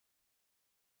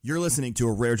You're listening to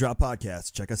a Rare Drop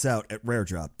podcast. Check us out at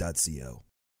raredrop.co.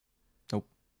 Nope.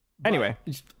 Anyway.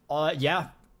 Yeah.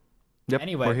 Yep,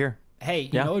 anyway. we're here. Hey,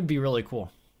 you know what would be really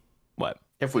cool? What?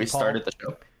 If we Paul, started the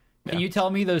show. Can you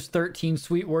tell me those 13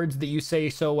 sweet words that you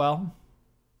say so well?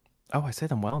 Oh, I say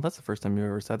them well? That's the first time you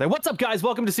ever said that. What's up, guys?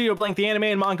 Welcome to Studio Blank, the anime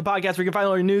and manga podcast where you can find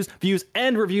all your news, views,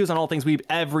 and reviews on all things weeb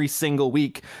every single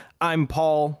week. I'm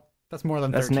Paul. That's more than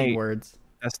That's 13 Nate. words.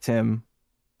 That's Tim.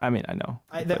 I mean, I know.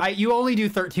 You only do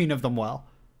 13 of them well.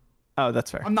 Oh, that's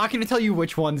fair. I'm not going to tell you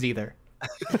which ones either.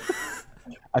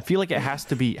 I feel like it has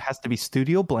to be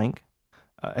Studio Blank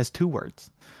as two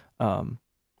words. Anime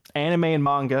and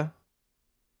manga.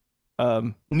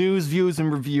 News, views,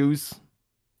 and reviews.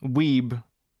 Weeb.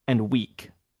 And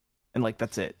week. And like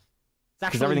that's it. It's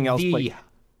actually everything else the.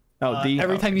 like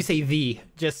Every time you say the,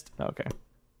 just okay.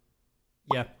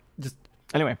 Yeah, just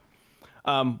anyway.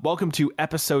 Welcome to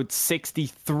episode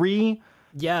 63.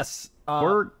 Yes.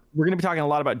 We're gonna be talking a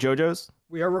lot about JoJo's.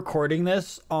 We are recording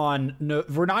this on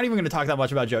we're not even going to talk that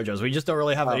much about JoJo's. We just don't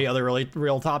really have any other really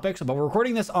real topics, but we're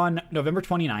recording this on November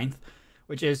 29th,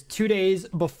 which is 2 days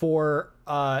before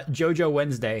JoJo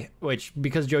Wednesday, which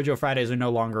because JoJo Fridays are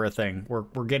no longer a thing. We're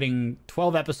getting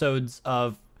 12 episodes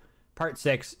of part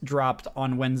 6 dropped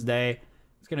on Wednesday.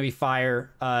 It's going to be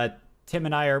fire. Tim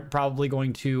and I are probably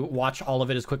going to watch all of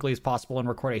it as quickly as possible and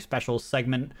record a special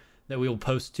segment that we will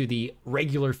post to the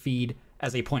regular feed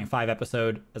as a 0.5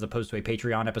 episode as opposed to a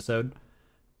Patreon episode.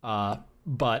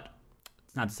 But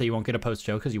it's not to say you won't get a post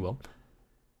show, because you will.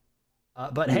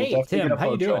 But hey, Tim,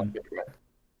 how you doing?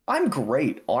 I'm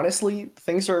great. Honestly,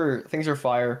 things are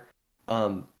fire.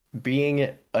 Being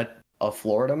a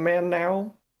Florida man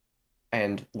now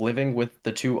and living with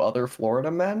the two other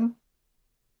Florida men,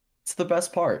 it's the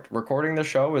best part. Recording the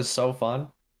show is so fun.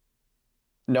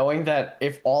 Knowing that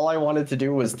if all I wanted to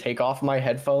do was take off my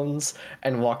headphones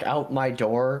and walk out my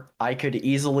door, I could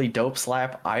easily dope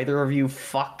slap either of you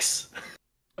fucks.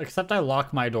 Except I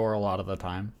lock my door a lot of the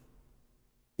time.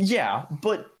 Yeah,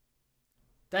 but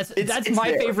that's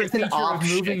my favorite feature of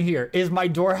moving here is my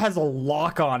door has a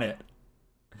lock on it.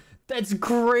 That's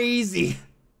crazy.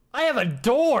 I have a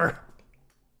door.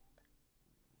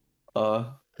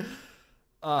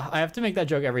 I have to make that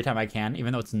joke every time I can,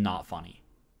 even though it's not funny,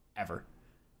 ever.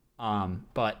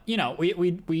 But you know,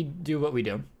 we do what we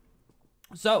do.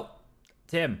 So,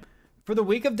 Tim, for the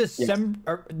week of December,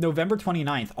 or November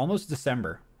 29th, almost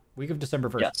December, week of December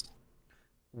 1st. Yes.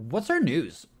 What's our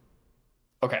news?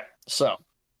 Okay, so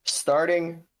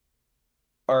starting,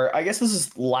 or I guess this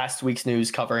is last week's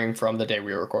news covering from the day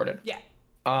we recorded. Yeah.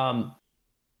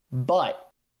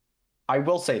 But I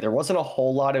will say there wasn't a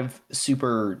whole lot of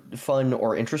super fun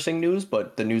or interesting news,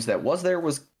 but the news that was there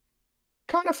was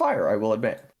kind of fire, I will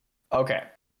admit. Okay,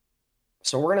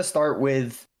 so we're gonna start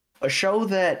with a show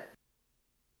that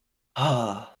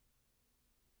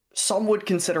some would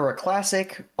consider a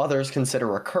classic, others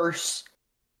consider a curse.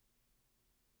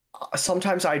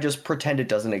 Sometimes I just pretend it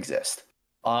doesn't exist.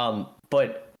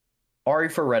 But Ari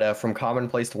Ferretta from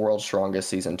Commonplace to World's Strongest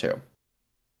Season 2.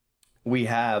 We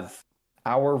have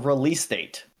our release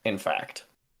date, in fact.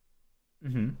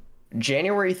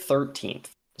 January 13th.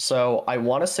 So I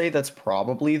want to say that's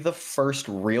probably the first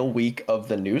real week of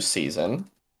the new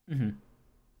season.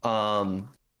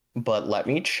 But let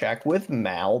me check with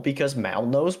Mal, because Mal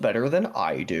knows better than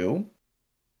I do.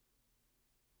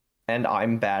 And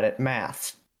I'm bad at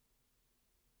math.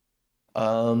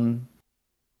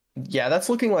 Yeah, that's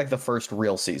looking like the first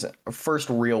real season, first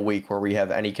real week where we have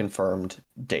any confirmed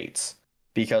dates.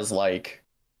 Because like,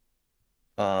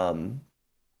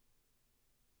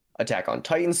 Attack on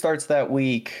Titan starts that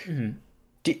week.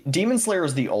 Demon Slayer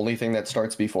is the only thing that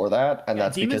starts before that, and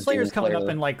that's Demon because Slayer's coming up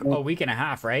in like a week and a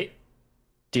half, right?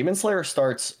 Demon Slayer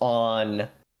starts on.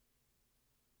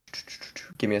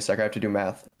 Give me a sec, I have to do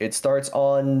math. It starts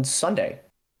on Sunday.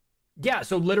 Yeah,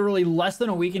 so literally less than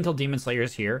a week until Demon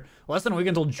Slayer's here. Less than a week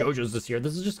until JoJo's this year.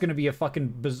 This is just going to be a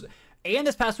fucking and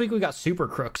this past week we got Super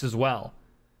Crooks as well.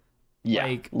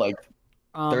 Yeah, like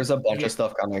there's a bunch of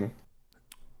stuff coming.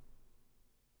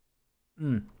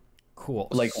 Cool.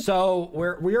 Like, so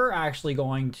we're actually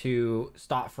going to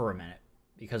stop for a minute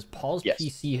because Paul's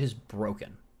PC is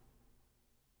broken.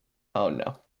 Oh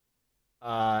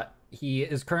no. He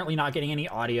is currently not getting any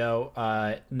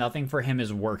audio. Nothing for him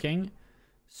is working.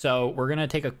 So we're gonna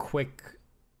take a quick,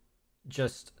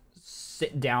 just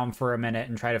sit down for a minute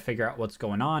and try to figure out what's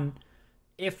going on.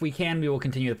 If we can, we will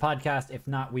continue the podcast. If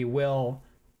not, we will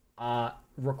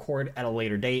record at a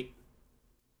later date.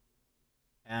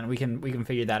 And we can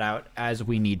figure that out as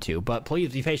we need to. But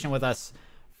please be patient with us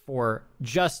for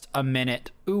just a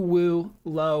minute. Ooh, woo,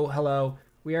 low, hello.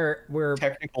 We're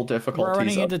Technical difficulties. we're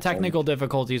running into of- technical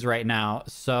difficulties right now.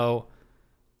 So,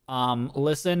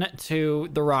 listen to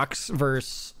the Rocks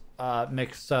verse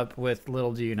mixed up with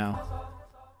Little Do You Know.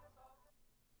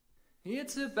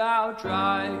 It's about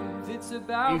drive, it's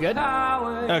about You good?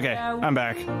 power. Okay, I'm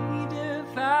back.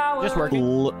 Just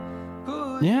working.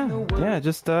 Yeah,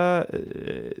 just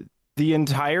the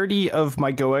entirety of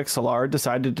my Go XLR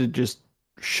decided to just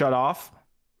shut off.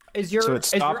 Is your So it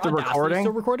stopped the Audacity recording?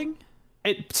 still recording?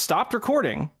 It stopped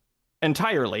recording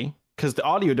entirely because the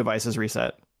audio device is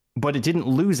reset, but it didn't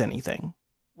lose anything.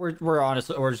 We're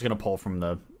honestly we're just gonna pull from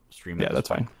the stream. at Yeah, this that's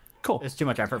point. fine. Cool. It's too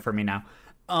much effort for me now.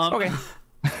 Okay.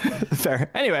 Fair.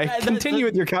 Anyway, continue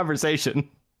with your conversation.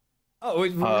 Oh, we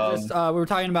were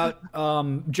talking about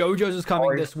JoJo's is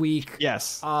coming this week.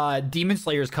 Yes. Demon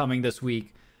Slayer's coming this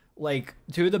week. Like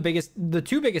the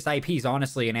two biggest IPs,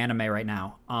 honestly, in anime right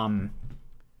now.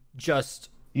 Just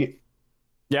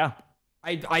Yeah.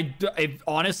 I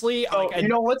honestly, Oh, like, you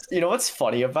know what's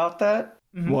funny about that?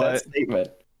 What? That statement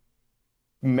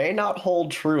may not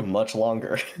hold true much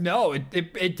longer. no, it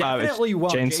definitely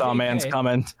won't. Chainsaw JJK. Man's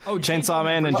coming. Oh, Chainsaw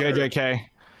Man and JJK.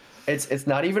 It's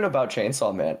not even about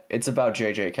Chainsaw Man. It's about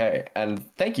JJK. And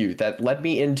thank you. That led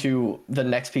me into the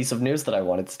next piece of news that I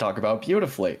wanted to talk about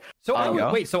beautifully. So I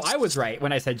go. was right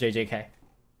when I said JJK.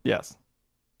 Yes.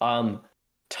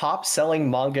 Top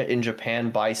selling manga in Japan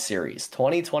by series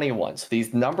 2021. So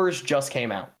these numbers just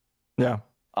came out. Yeah.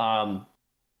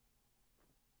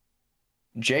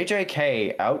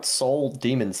 JJK outsold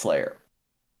Demon Slayer.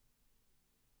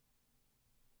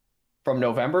 From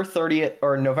November 30th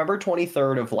or November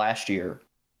 23rd of last year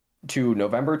to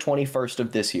November 21st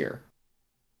of this year,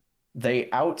 they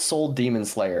outsold Demon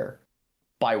Slayer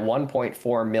by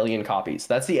 1.4 million copies.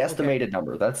 That's the estimated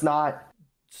number. That's not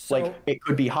So, like it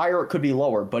could be higher, it could be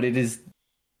lower, but it's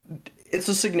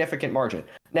a significant margin.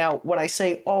 Now, when I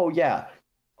say, it's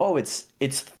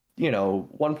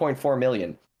 1.4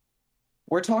 million,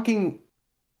 we're talking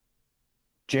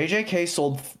JJK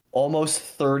sold almost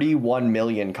 31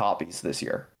 million copies this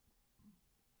year.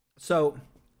 So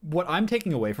what I'm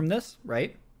taking away from this,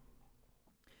 right,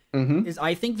 Mm-hmm. is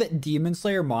I think that Demon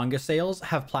Slayer manga sales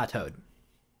have plateaued.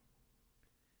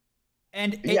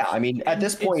 And Yeah, I mean, at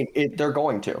this point, they're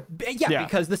going to. Yeah.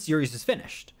 Because the series is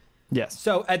finished. Yes.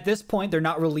 So at this point, they're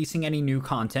not releasing any new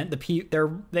content.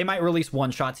 They might release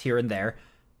one shots here and there,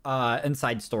 and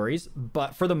side stories,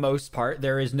 but for the most part,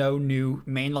 there is no new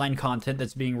mainline content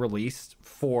that's being released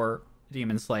for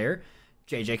Demon Slayer.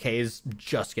 JJK is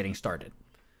just getting started.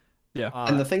 Yeah.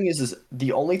 And the thing is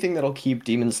the only thing that'll keep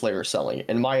Demon Slayer selling,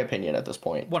 in my opinion, at this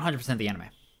point, 100% the anime.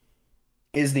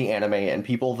 is the anime and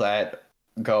people that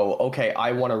go, okay,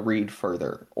 I want to read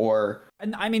further, or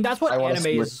And I mean, that's what I wanna anime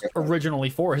see what's is different. originally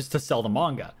for, is to sell the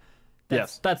manga.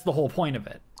 That's the whole point of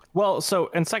it. Well, so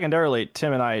and secondarily,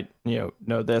 Tim and I,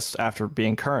 know this after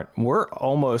being current. We're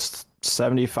almost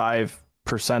 75%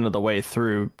 of the way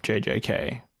through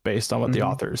JJK based on what the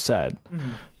authors said.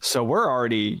 So we're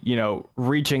already,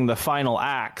 reaching the final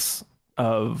acts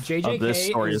of JJK this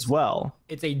story is- as well.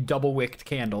 It's a double wicked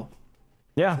candle.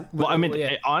 Yeah. Well, I mean,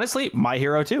 literally it. honestly, My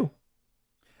Hero too.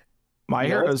 My you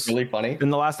know Hero's what's really funny. in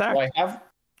the last act. So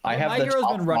I have My the Hero's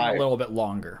top been running 5. a little bit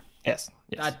longer. Yes.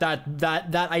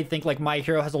 That I think, like, My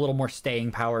Hero has a little more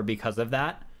staying power because of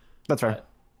that. That's right.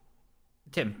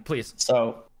 Tim, please.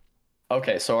 So,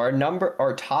 okay, so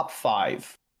our top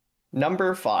 5.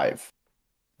 Number 5,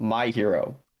 My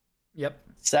Hero. Yep.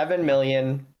 7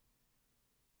 million.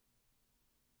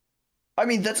 I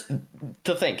mean, that's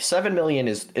to think. 7 million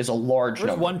is a large There's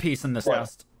number. One Piece in this Right.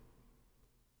 list.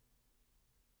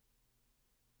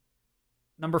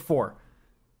 Number 4.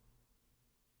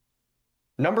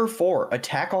 Number 4,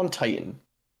 Attack on Titan.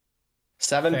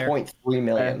 7.3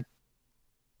 million.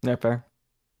 Yeah, fair.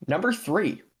 Number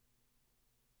 3.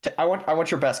 I want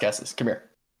your best guesses. Come here.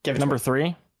 Give it Number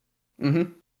 3.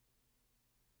 Mm-hmm.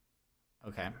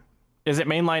 Okay. Is it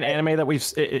mainline anime that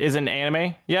is it an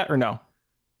anime yet or no?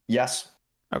 Yes.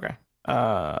 Okay.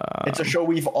 It's a show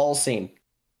we've all seen.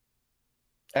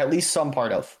 At least some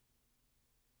part of.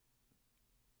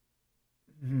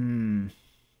 Let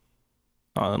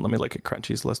me look at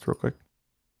Crunchy's list real quick.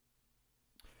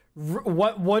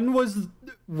 What was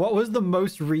the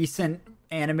most recent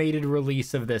animated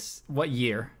release of this? What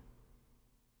year?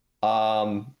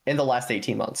 In the last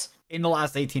 18 months. In the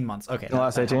last 18 months. Okay. In the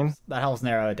last 18? That helps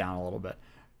narrow it down a little bit.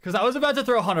 Because I was about to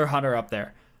throw Hunter x Hunter up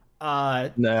there.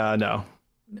 No.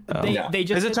 They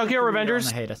just Is it hit Tokyo the career on Revengers?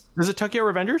 the hiatus. Is it Tokyo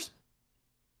Revengers?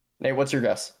 Nate, what's your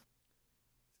guess?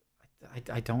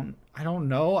 I don't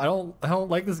know. I don't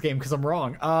like this game because I'm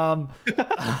wrong.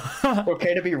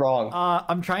 Okay to be wrong.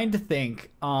 I'm trying to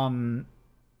think.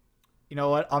 You know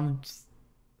what? Oh,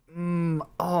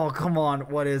 come on.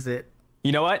 What is it?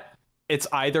 You know what? It's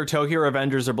either Tokyo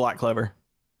Revengers or Black Clover.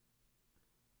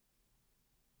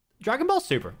 Dragon Ball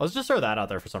Super. Let's just throw that out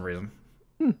there for some reason.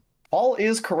 All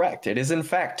is correct. It is in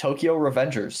fact Tokyo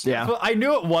Revengers. Yeah. So I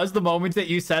knew it was the moment that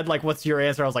you said, like, what's your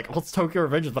answer? I was like, well, it's Tokyo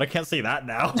Revengers, but I can't say that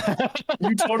now.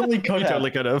 You totally could You have.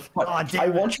 totally could have. But Aw, damn I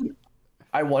it.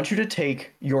 want you to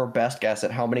take your best guess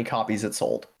at how many copies it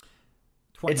sold.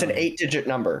 20 It's an million. 8-digit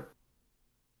number.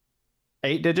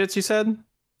 8 digits, you said?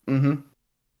 Mm-hmm.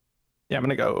 Yeah, I'm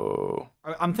gonna go.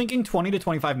 I'm thinking 20 to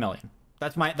 25 million.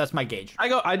 That's my gauge.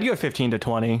 I'd go 15 to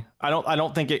 20. I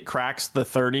don't think it cracks the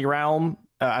 30 realm.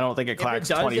 I don't think it If it cracks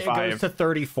does, 25. it goes to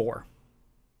 34.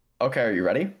 Okay, are you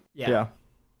ready? yeah.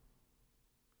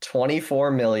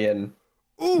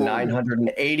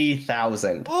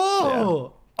 24,980,000.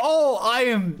 Oh, I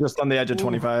am. Just on the edge of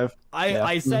 25.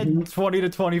 I said 20 to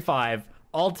 25.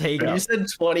 I'll take You it. said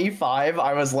 25.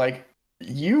 I was like,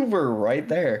 you were right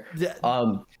there.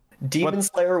 Yeah. Demon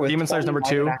Slayer with Demon Slayer's number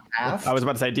 2. 29.5, I was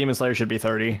about to say Demon Slayer should be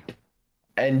 30.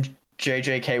 and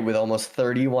JJK with almost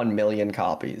 31 million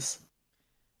copies.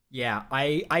 Yeah,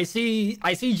 I see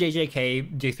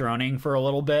JJK dethroning for a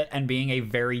little bit and being a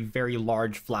very, very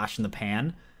large flash in the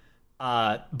pan.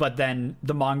 But then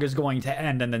the manga's going to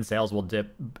end and then sales will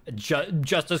dip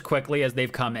just as quickly as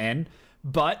they've come in.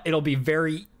 But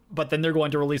then they're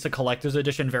going to release a collector's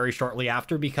edition very shortly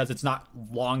after because it's not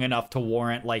long enough to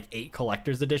warrant like 8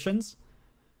 collector's editions.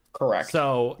 Correct.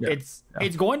 So it's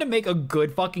going to make a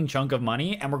good fucking chunk of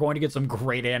money and we're going to get some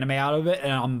great anime out of it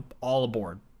and I'm all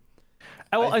aboard.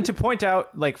 Well, and to point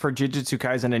out, like for Jujutsu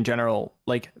Kaisen in general,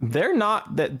 like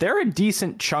they're a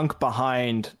decent chunk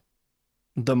behind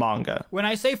the manga. When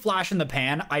I say flash in the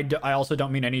pan, I also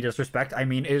don't mean any disrespect. I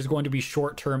mean it is going to be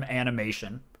short-term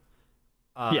animation.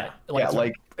 Yeah.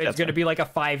 It's going to be like a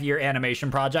 5-year animation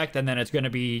project, and then it's going to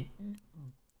be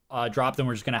dropped, and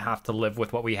we're just going to have to live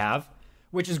with what we have,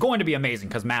 which is going to be amazing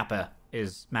because Mappa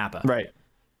is Mappa. Right.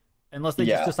 Unless they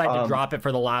just decide to drop it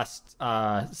for the last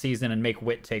season and make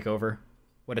Wit take over.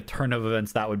 What a turn of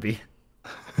events that would be.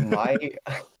 My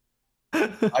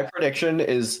prediction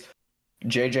is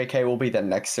JJK will be the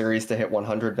next series to hit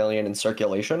 100 million in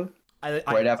circulation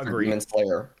right after agree. Demon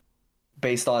Slayer,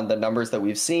 based on the numbers that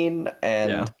we've seen,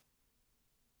 and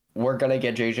we're gonna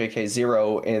get JJK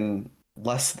 0 in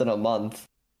less than a month.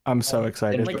 I'm so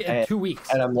excited. Like in 2 weeks.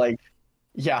 And I'm like,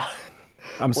 yeah,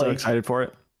 I'm so like- excited for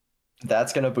it.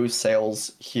 that's gonna boost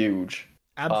sales huge.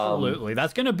 Absolutely.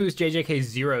 That's going to boost JJK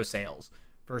 0 sales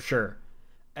for sure.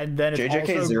 And then it's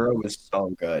JJK also, 0 is so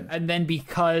good. and then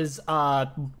because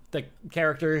the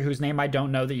character whose name I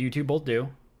don't know that you two both do,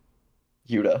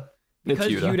 Yuta. because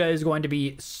It's Yuta. Yuta is going to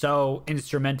be so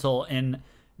instrumental in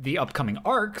the upcoming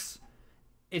arcs,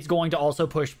 it's going to also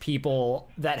push people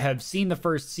that have seen the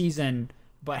first season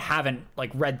but haven't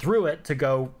like read through it to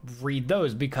go read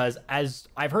those, because as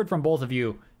I've heard from both of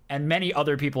you and many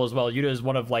other people as well, Yuta is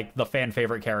one of like the fan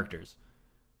favorite characters.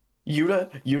 Yuta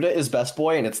is best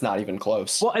boy, and it's not even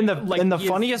close. Well, and the He is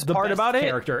funniest the part best about it,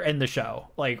 character in the show,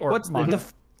 like, or what's manga.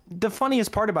 the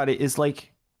funniest part about it is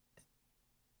like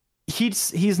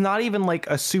he's not even like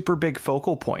a super big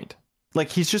focal point. Like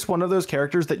he's just one of those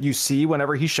characters that you see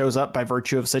whenever he shows up by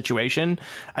virtue of situation,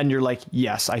 and you're like,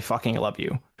 yes, I fucking love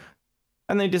you.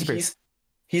 And then he disappears.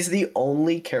 He's the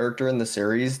only character in the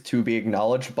series to be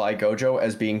acknowledged by Gojo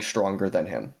as being stronger than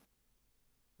him.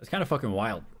 It's kind of fucking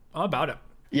wild. How about it?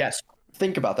 Yes,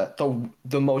 think about that.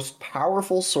 The most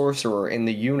powerful sorcerer in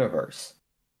the universe,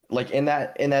 like in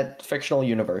that fictional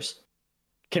universe,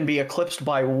 can be eclipsed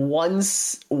by one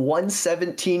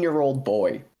 17-year-old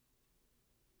boy.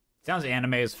 Sounds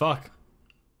anime as fuck.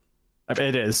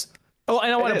 It is. Oh,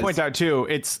 and I want to is. point out too,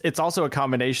 it's also a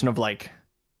combination of like,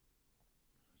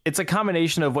 it's a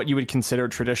combination of what you would consider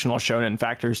traditional shonen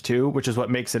factors too, which is what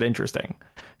makes it interesting.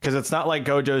 Because it's not like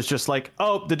Gojo's just like,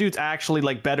 oh, the dude's actually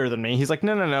like better than me. He's like,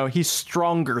 no, he's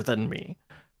stronger than me.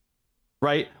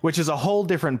 Right? Which is a whole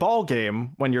different ball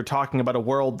game when you're talking about a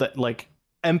world that like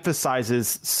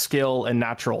emphasizes skill and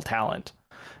natural talent.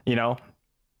 You know?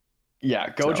 Yeah,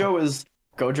 Gojo is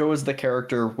the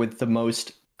character with the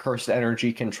most cursed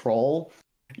energy control.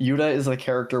 Yuta is the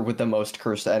character with the most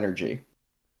cursed energy.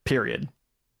 Period.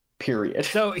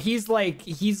 So he's like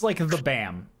the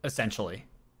BAM essentially.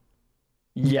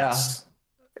 Yes.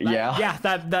 Yeah. Yeah,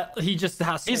 that he just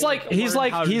has to. He's like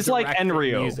learn how to direct and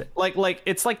use Enryu. it. Like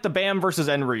it's like the BAM versus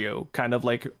Enryu kind of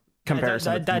like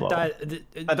comparison.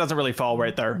 That doesn't really fall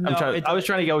right there. No, I was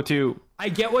trying to go to. I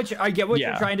get what you're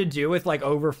Yeah. trying to do with like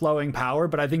overflowing power,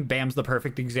 but I think Bam's the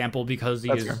perfect example because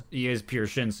That's fair. he is pure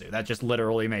Shinsu. That just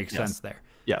literally makes sense there.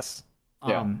 Yes.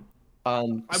 Yeah. I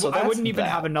wouldn't even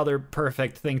have another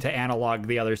perfect thing to analog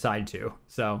the other side to.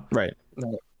 So Right.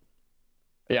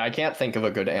 Yeah, I can't think of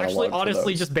a good analog. actually, for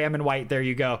honestly, those. just Bam and White. There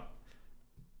you go.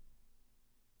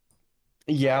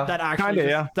 Yeah. That actually, Kinda,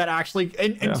 yeah. that actually,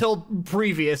 until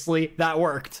previously, that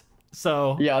worked.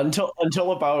 So Yeah, until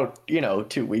about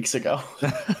 2 weeks ago.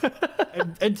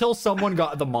 until someone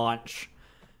got the Monch.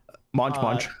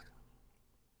 Munch.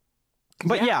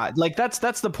 But yeah, like that's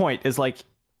the point, is like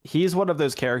he's one of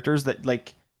those characters that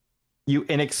like you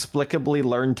inexplicably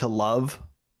learn to love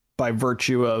by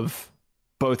virtue of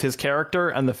both his character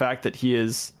and the fact that he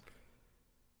is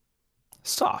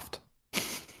soft.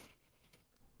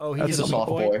 Oh, That's he's a a soft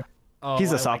boy. boy. Oh,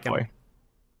 He's a I soft like him. boy.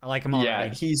 I like him already.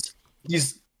 Yeah,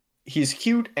 he's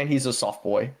cute and he's a soft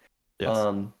boy. Yes.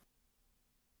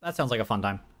 That sounds like a fun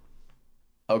time.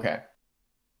 Okay.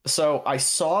 So I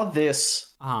saw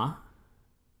this Uh-huh.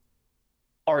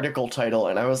 article title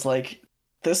and I was like,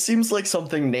 this seems like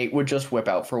something Nate would just whip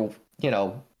out for,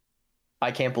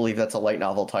 I can't believe that's a light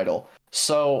novel title.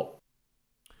 So,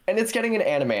 and it's getting an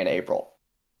anime in April.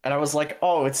 And I was like,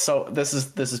 oh, this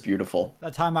is beautiful.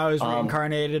 That time I was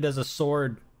reincarnated as a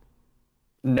sword.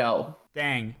 No.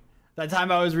 Dang. That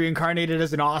time I was reincarnated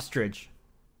as an ostrich.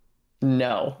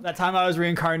 No. That time I was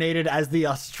reincarnated as the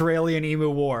Australian Emu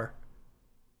War.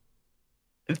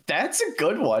 That's a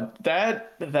good one.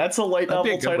 That's a light That'd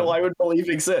be a novel good title one. I would believe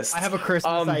exists. I have a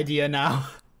Christmas idea now.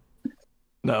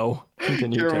 No.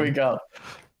 Continue. Here Tim. we go.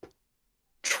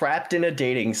 Trapped in a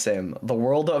dating sim, the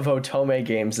world of Otome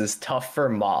games is tough for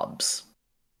mobs.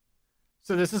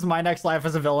 So this is my next life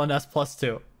as a villainess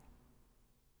 +2.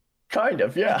 Kind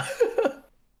of, yeah.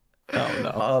 Oh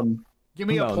no. Give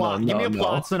me a No, plot. no, Give me a no,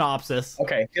 plot no. synopsis.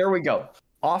 Okay, here we go.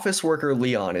 Office worker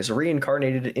Leon is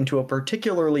reincarnated into a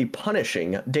particularly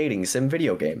punishing dating sim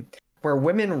video game, where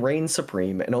women reign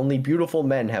supreme and only beautiful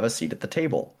men have a seat at the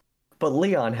table. But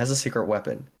Leon has a secret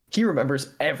weapon. He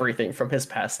remembers everything from his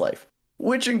past life,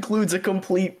 which includes a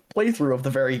complete playthrough of the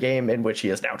very game in which he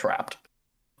is now trapped.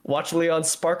 Watch Leon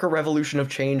spark a revolution of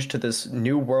change to this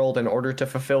new world in order to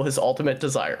fulfill his ultimate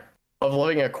desire of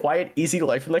living a quiet, easy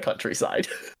life in the countryside.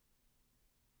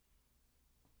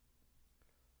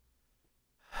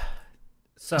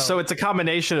 So it's a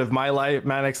combination of my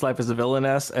next life as a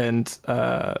villainess and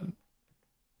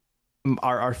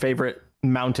our favorite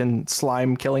mountain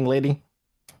slime killing lady.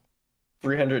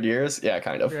 300 years? Yeah,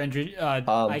 kind of. 300.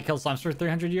 I killed slimes for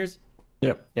 300 years.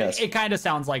 Yep. Yes. It kind of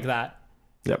sounds like that.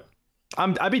 Yep.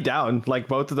 I'd be down. Like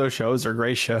both of those shows are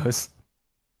great shows.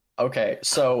 Okay,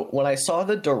 so when I saw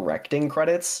the directing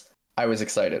credits, I was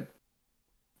excited.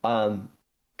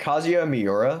 Kazuya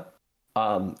Miura,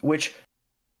 which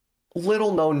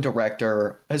little known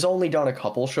director, has only done a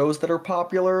couple shows that are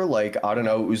popular, like, I don't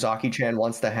know, Uzaki-chan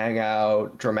Wants to Hang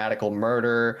Out, Dramatical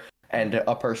Murder, and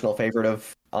a personal favorite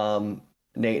of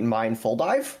Nate and mine, Full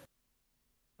Dive.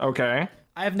 Okay.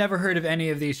 I have never heard of any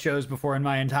of these shows before in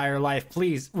my entire life.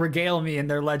 Please regale me in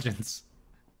their legends.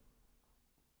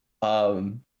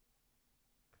 And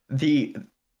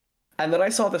then I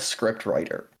saw the script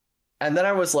writer, and then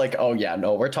I was like, oh yeah,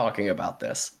 no, we're talking about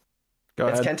this. Go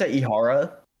It's ahead. Kenta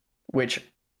Ihara, which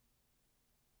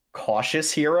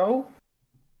Cautious Hero,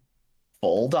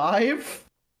 Full Dive,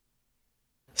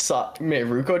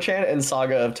 Meruko-chan, and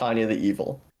Saga of Tanya the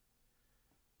Evil.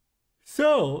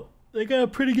 So they got a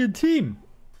pretty good team.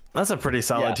 That's a pretty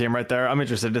solid Yeah. team right there. I'm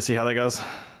interested to see how that goes.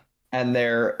 And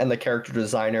the character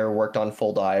designer worked on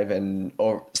Full Dive and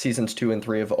seasons 2 and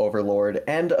 3 of Overlord,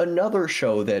 and another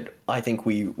show that I think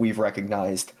we've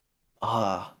recognized.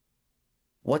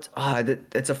 It's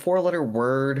a 4-letter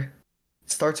word. It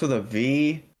starts with a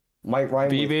V. Might rhyme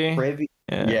VV? with Privy.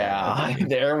 Yeah,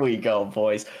 there we go,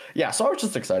 boys. Yeah, so I was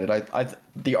just excited.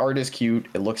 The art is cute.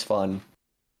 It looks fun.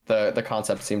 The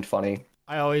concept seemed funny.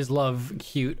 I always love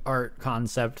cute art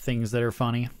concept things that are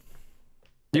funny.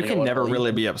 You You know can what, never I'll really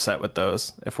even- be upset with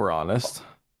those, if we're honest.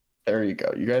 There you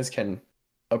go. You guys can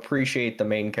appreciate the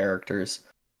main characters.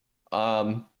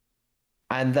 And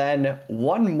then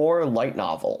one more light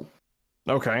novel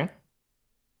Okay.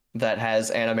 that has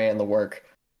anime in the work.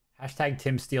 Hashtag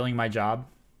Tim stealing my job.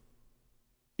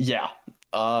 Yeah.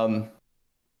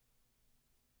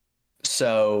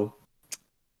 So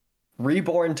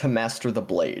Reborn to Master the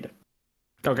Blade.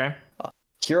 Okay.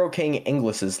 Hero King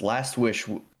Inglis's last wish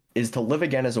is to live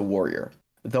again as a warrior.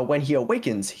 Though when he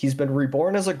awakens, he's been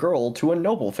reborn as a girl to a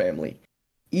noble family.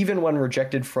 Even when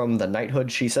rejected from the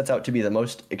knighthood, she sets out to be the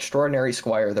most extraordinary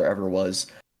squire there ever was.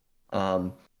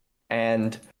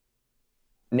 And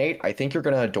Nate, I think you're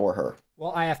gonna adore her.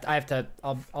 Well,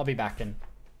 I'll be back in.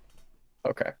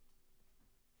 Okay.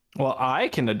 Well, I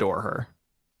can adore her.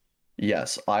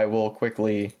 Yes, I will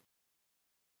quickly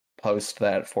post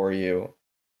that for you.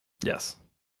 Yes.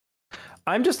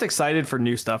 I'm just excited for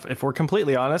new stuff. If we're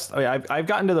completely honest, I mean, I've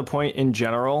gotten to the point in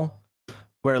general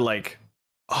where like,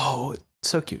 oh,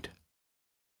 so cute.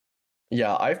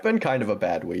 Yeah, I've been kind of a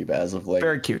bad weeb as of late.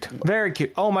 Very cute. Very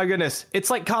cute. Oh my goodness. It's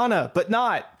like Kana, but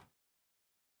not.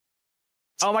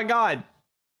 Oh my God.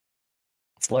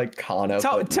 It's like Kana.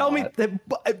 Tell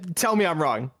me I'm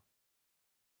wrong.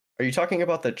 Are you talking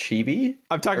about the chibi?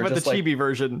 I'm talking about the chibi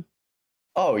version.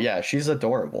 Oh yeah, she's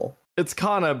adorable. It's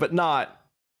Kana, but not.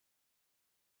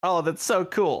 Oh, that's so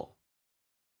cool.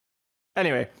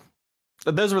 Anyway,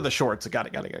 those were the shorts. Got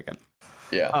it.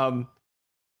 Yeah.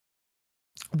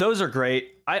 Those are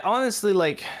great. I honestly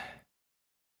like.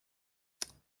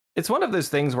 It's one of those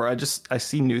things where I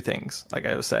see new things, like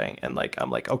I was saying, and like I'm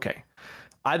like, okay,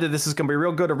 either this is gonna be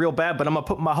real good or real bad, but I'm gonna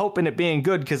put my hope in it being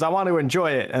good because I want to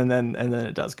enjoy it, and then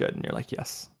it does good, and you're like,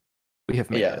 yes, we have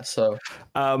made it. So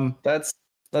that's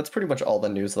pretty much all the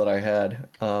news that I had.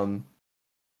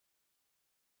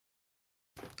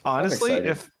 Honestly,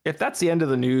 if that's the end of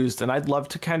the news, then I'd love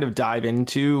to kind of dive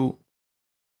into,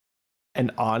 and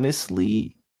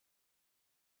honestly,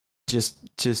 just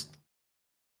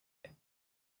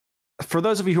for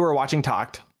those of you who are watching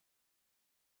Talked,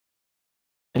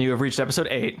 and you have reached episode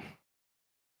 8,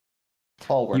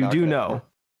 you do know.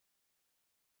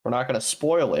 We're not going to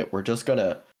spoil it. We're just going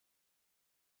to...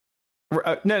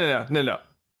 No.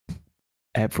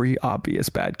 Every obvious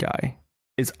bad guy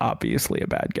is obviously a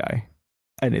bad guy.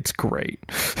 And it's great.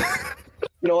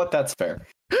 You know what? That's fair.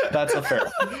 That's a fair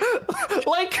one.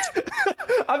 Like,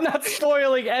 I'm not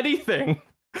spoiling anything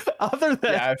other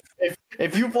than... Yeah,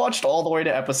 if you've watched all the way to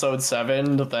episode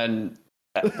 7, then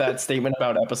that statement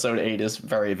about episode 8 is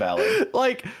very valid.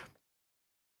 Like,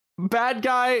 bad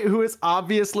guy who is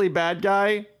obviously bad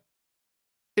guy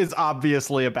is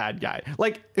obviously a bad guy.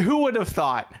 Like, who would have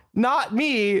thought? Not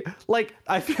me. Like,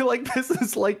 I feel like this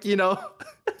is like, you know...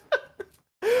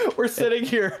 We're sitting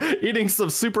here eating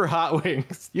some super hot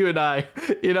wings, you and I,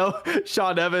 you know,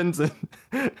 Sean Evans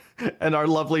and our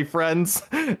lovely friends.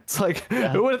 It's like,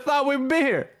 who would have thought we'd be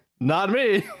here? Not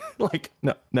me. Like,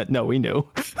 no, we knew.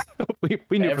 we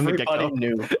knew from the get-go. Everybody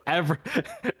knew.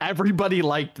 Everybody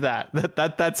liked that.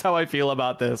 That's how I feel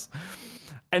about this.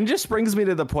 And just brings me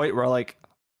to the point where, like,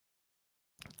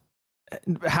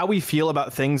 how we feel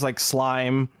about things like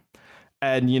slime.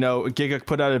 And, you know, Giga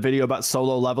put out a video about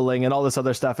solo leveling and all this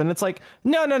other stuff. And it's like,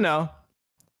 no.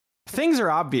 Things are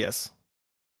obvious.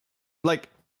 Like,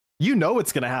 you know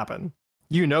what's going to happen.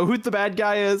 You know who the bad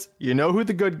guy is. You know who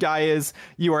the good guy is.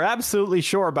 You are absolutely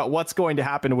sure about what's going to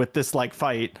happen with this, like,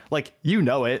 fight. Like, you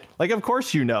know it. Like, of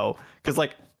course you know. Because,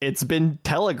 like, it's been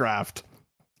telegraphed.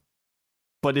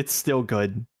 But it's still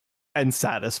good and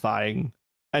satisfying.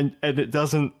 And it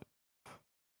doesn't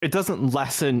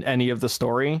lessen any of the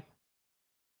story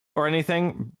or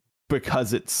anything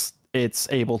because it's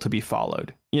able to be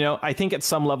followed. You know, I think at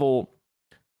some level,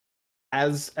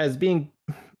 as being,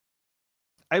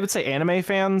 I would say, anime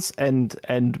fans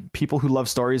and people who love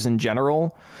stories in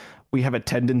general, we have a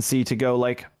tendency to go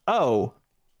like, oh,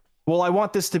 well, I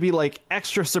want this to be like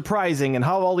extra surprising and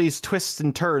have all these twists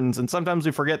and turns. And sometimes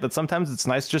we forget that sometimes it's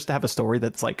nice just to have a story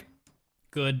that's like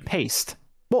good paced.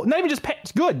 Well, not even just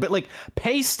good, but like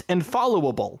paced and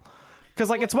followable. Because,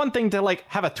 like, it's one thing to, like,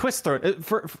 have a twist thrown.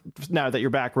 For now that you're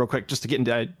back real quick, just to get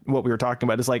into what we were talking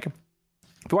about, is like,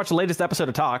 if you watch the latest episode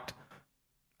of Talked,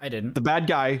 I didn't. The bad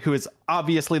guy, who is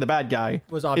obviously the bad guy,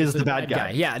 is the bad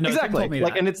guy. Yeah, no, exactly. Told me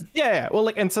like, that. and it's well,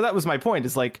 like, and so that was my point.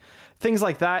 Is like things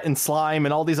like that and Slime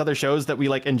and all these other shows that we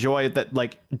like enjoy that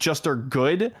like just are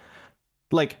good.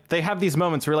 Like, they have these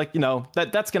moments where, like, you know,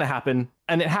 that's going to happen,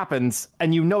 and it happens,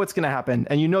 and you know it's going to happen,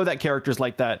 and you know that character's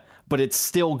like that, but it's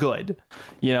still good,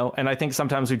 you know? And I think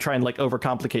sometimes we try and, like,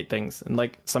 overcomplicate things, and,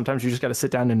 like, sometimes you just got to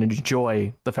sit down and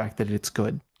enjoy the fact that it's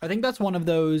good. I think that's one of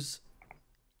those,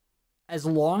 as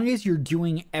long as you're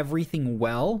doing everything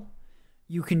well,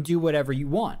 you can do whatever you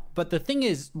want. But the thing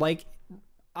is, like,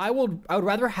 I would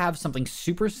rather have something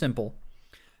super simple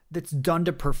that's done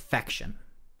to perfection.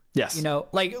 Yes. You know,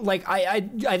 like I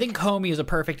think Comey is a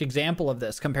perfect example of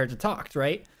this compared to Talked,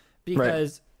 right?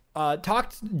 Because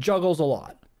Talked juggles a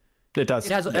lot. It does.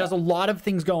 It has a lot of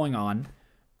things going on.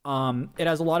 It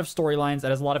has a lot of storylines. It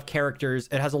has a lot of characters.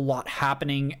 It has a lot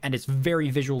happening, and it's very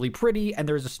visually pretty. And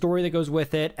there's a story that goes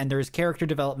with it, and there's character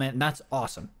development, and that's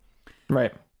awesome.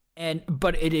 Right.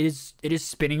 But it is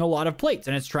spinning a lot of plates,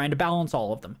 and it's trying to balance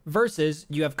all of them. Versus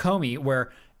you have Comey,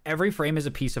 where every frame is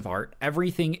a piece of art.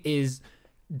 Everything is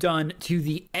done to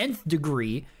the nth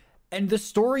degree, and the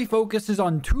story focuses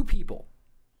on two people.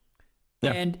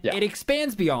 Yeah. And Yeah. it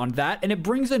expands beyond that and it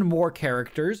brings in more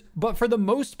characters. But for the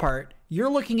most part, you're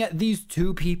looking at these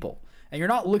two people and you're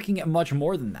not looking at much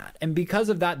more than that. And because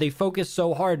of that, they focus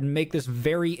so hard and make this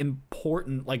very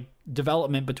important like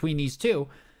development between these two.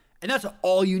 And that's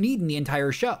all you need in the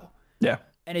entire show. Yeah.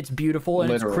 And it's beautiful and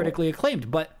Literal. it's critically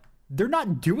acclaimed. But they're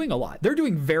not doing a lot. They're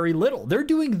doing very little. They're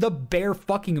doing the bare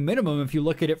fucking minimum if you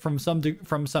look at it from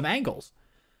some angles.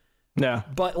 Yeah.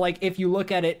 But like if you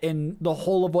look at it in the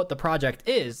whole of what the project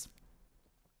is,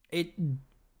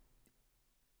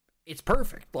 it's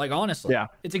perfect. Like honestly, Yeah.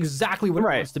 it's exactly what it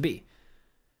Right. wants to be.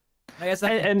 I guess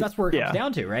And that's where it yeah. comes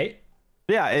down to, right?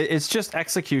 Yeah, it's just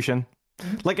execution.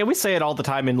 Like, and we say it all the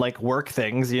time in like work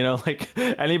things, you know, like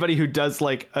anybody who does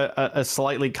like a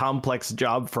slightly complex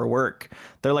job for work,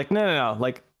 they're like, no,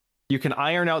 like you can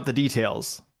iron out the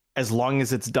details as long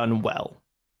as it's done well,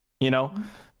 you know?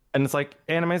 And it's like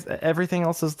animes, everything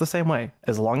else is the same way.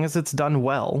 As long as it's done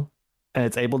well and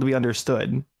it's able to be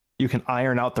understood, you can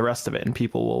iron out the rest of it and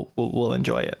people will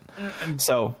enjoy it.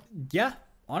 So Yeah,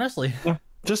 honestly.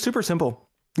 just super simple.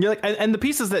 You're like, and the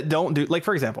pieces that don't do, like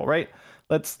for example, right?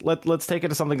 Let's take it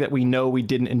to something that we know we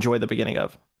didn't enjoy the beginning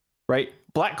of, right?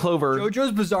 Black Clover.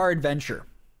 JoJo's Bizarre Adventure.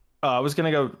 I was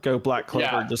gonna go Black Clover.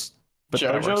 Yeah. But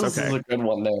that works, JoJo's okay. is a good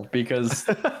one there because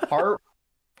part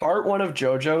one of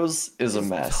JoJo's is a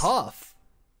mess. Tough.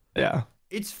 Yeah.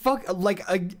 It's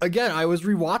again, I was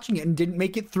rewatching it and didn't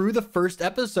make it through the first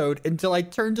episode until I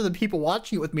turned to the people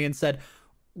watching it with me and said,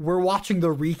 "We're watching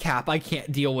the recap. I can't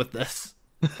deal with this."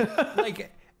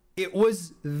 Like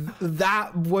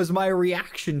that was my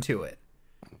reaction to it.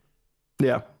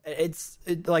 Yeah.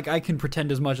 Like I can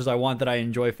pretend as much as I want that I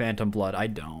enjoy Phantom Blood. I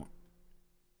don't.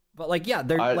 But like, yeah,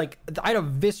 I had a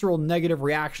visceral negative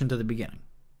reaction to the beginning.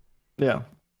 Yeah.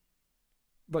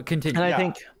 But continue. And I Yeah.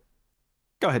 think,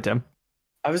 go ahead, Tim.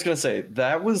 I was gonna say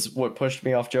that was what pushed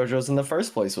me off JoJo's in the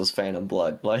first place was Phantom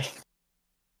Blood. Like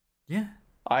Yeah.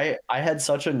 I had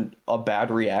such a bad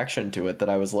reaction to it that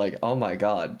I was like, oh my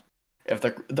god, if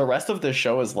the rest of this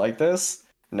show is like this,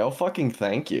 no fucking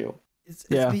thank you. It's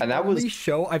Yeah. the And that only was-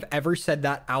 show I've ever said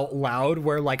that out loud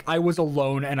where like I was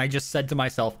alone and I just said to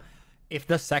myself, if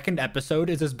the second episode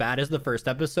is as bad as the first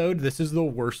episode, this is the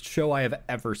worst show I have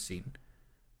ever seen.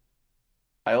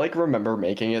 I like remember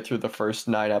making it through the first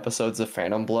 9 episodes of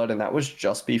Phantom Blood, and that was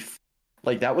just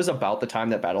that was about the time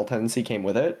that Battle Tendency came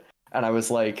with it, and I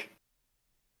was like,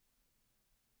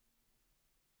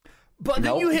 But then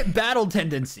Nope. you hit Battle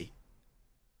Tendency.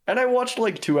 and I watched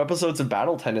like 2 episodes of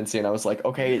Battle Tendency, and I was like,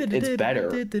 okay, it's better.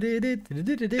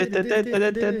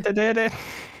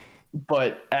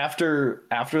 But after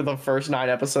the first 9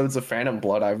 episodes of Phantom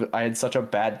Blood, I had such a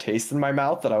bad taste in my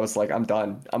mouth that I was like, I'm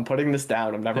done. I'm putting this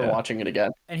down. I'm never Yeah. watching it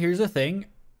again. And here's the thing,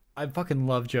 I fucking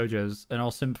love JoJo's and I'll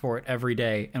simp for it every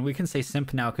day. And we can say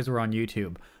simp now because we're on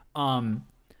YouTube.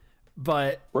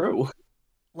 But True.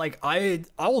 like I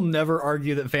will never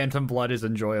argue that Phantom Blood is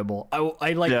enjoyable.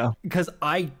 I like Yeah. because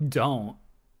I don't.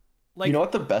 Like You know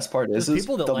what the best part is? there's Is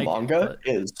people that the like it, manga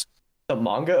but- the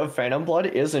manga of Phantom Blood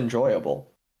is enjoyable.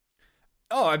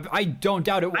 Oh, I don't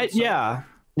doubt it. whatsoever.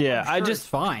 Yeah. I'm I sure just it's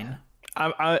fine.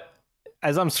 I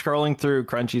as I'm scrolling through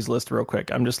Crunchy's list real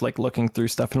quick, I'm just like looking through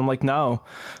stuff and I'm like, no,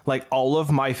 like all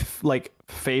of my like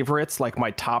favorites, like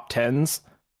my top 10s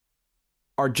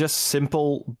are just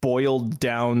simple boiled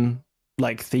down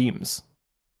like themes.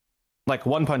 Like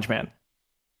One Punch Man.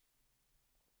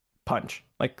 Punch.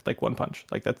 Like One Punch.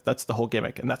 Like that's the whole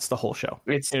gimmick and that's the whole show.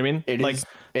 It's You know what I mean? it like is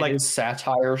it like- is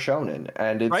satire shonen,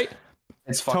 and it's right?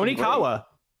 It's fucking Tony great. Kawa.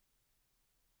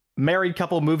 Married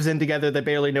couple moves in together, they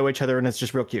barely know each other and it's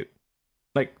just real cute.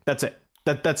 Like that's it.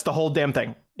 That's the whole damn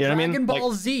thing. You know what I mean? Dragon Ball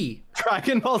Like, Z.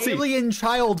 Dragon Ball Z. Alien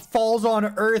child falls on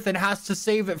Earth and has to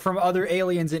save it from other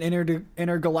aliens and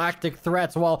intergalactic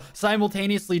threats while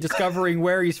simultaneously discovering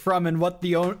where he's from and what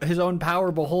his own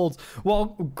power beholds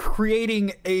while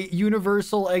creating a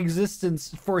universal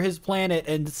existence for his planet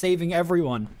and saving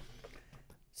everyone.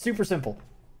 Super simple.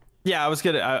 Yeah, I was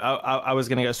gonna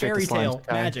go straight Fairy to Slime tale,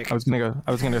 Sakai. magic. I was gonna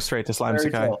go straight to Slime Fairy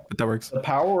Sakai, tale. but that works. The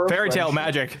power of Fairy tale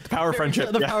friendship. magic, the power of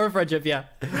friendship. The yeah. power of friendship, yeah.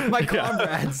 My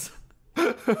comrades.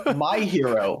 My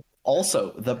hero.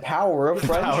 Also, the power of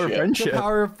friendship. Power of The friendship.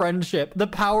 power of friendship. The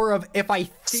power of if I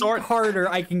think harder,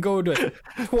 I can go to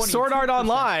 20. Sword Art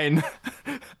Online.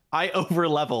 I over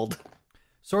leveled.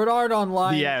 Sword Art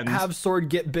Online. The end. Have sword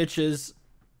get bitches.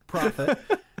 Profit.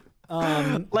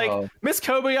 Like Miss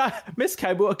Kabuya,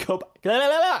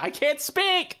 I can't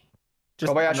speak. Just,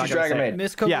 I'm not Kobayashi's gonna Dragon say it. Maid.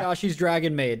 Miss Kobayashi's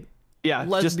Dragon Maid. Yeah,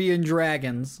 just Lesbian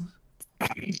dragons.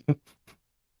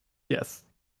 yes.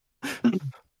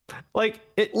 Like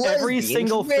every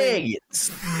single thing.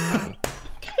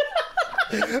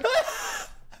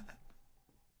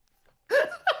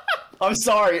 I'm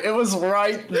sorry, it was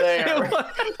right there.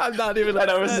 I'm not even. And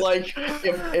I was like,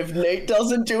 if Nate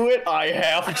doesn't do it, I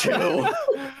have to.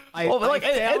 I like,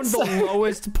 found it's- the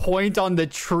lowest point on the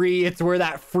tree. It's where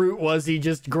that fruit was he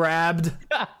just grabbed.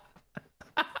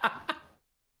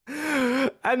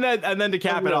 And then to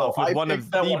cap it off with I one picked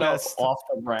of that the one up best, off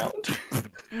the ground.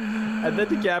 and then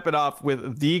to cap it off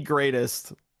with the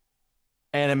greatest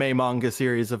anime manga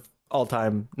series of all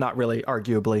time. Not really,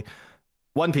 arguably,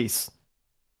 One Piece.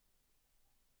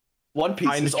 One Piece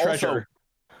Find is treasure.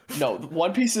 also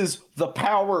One Piece is the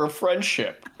power of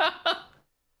friendship.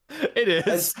 It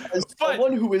is. As but-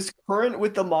 someone who is current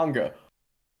with the manga,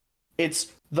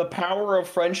 it's the power of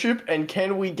friendship, and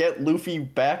can we get Luffy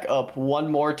back up one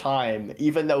more time,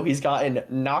 even though he's gotten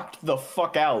knocked the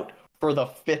fuck out for the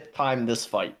 5th time this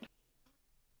fight?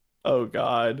 Oh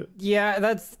God. Yeah, I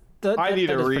need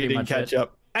that to is pretty read and much catch it.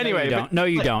 up. Anyway, No,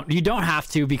 you don't. You don't have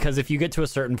to, because if you get to a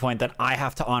certain point, then I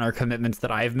have to honor commitments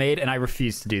that I've made, and I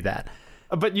refuse to do that.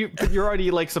 but you're already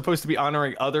like supposed to be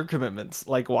honoring other commitments,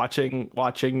 like watching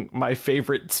my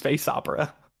favorite space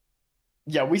opera.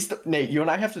 Yeah, Nate, you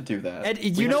and I have to do that. And We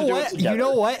you have know to do it what? You together.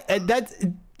 know what? And that's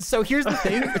so. Here's the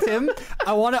thing, Tim.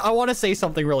 I want to say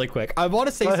something really quick. I want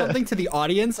to say something to the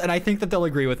audience, and I think that they'll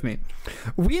agree with me.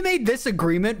 We made this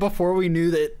agreement before we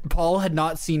knew that Paul had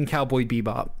not seen Cowboy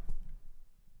Bebop,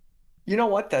 You know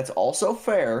what? That's also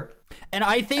fair. and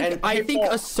I think And, hey,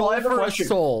 Paul, a soul I have a for a question.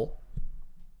 soul.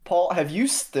 Paul, have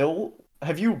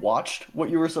you watched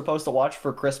what you were supposed to watch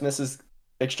for Christmas's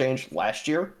exchange last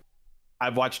year?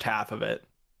 I've watched half of it.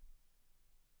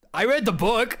 I read the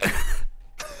book.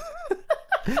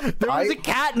 There was a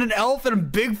cat and an elf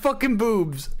and big fucking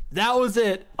boobs. That was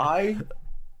it. I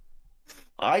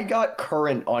got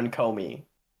current on Comey.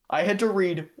 I had to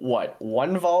read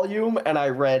one volume, and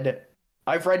I've read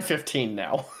 15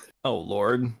 now. Oh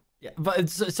Lord. Yeah, but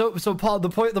so Paul, the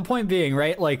point being,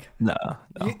 right? Like No.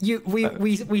 we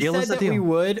deal said is a that we deal.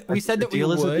 would. We said that we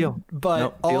deal is a would, deal. but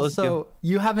No, deal is a also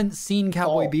you haven't seen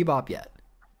Cowboy Paul. Bebop yet.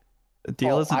 The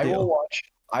deal is a deal.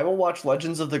 I will watch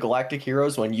Legends of the Galactic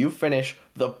Heroes when you finish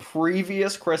the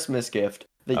previous Christmas gift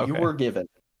that you Okay. were given.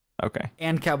 Okay.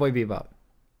 And Cowboy Bebop.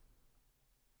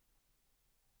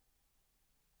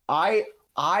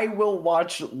 I will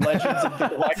watch Legends of the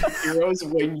Galactic Heroes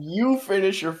when you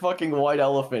finish your fucking white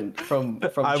elephant from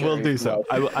I will Cherry do so.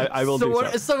 Flow. I will So do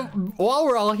what? so. So while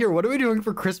we're all here, what are we doing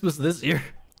for Christmas this year?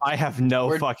 I have no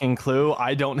We're- fucking clue.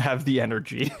 I don't have the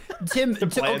energy. Tim,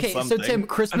 plan okay, so something. Tim,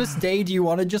 Christmas Day, do you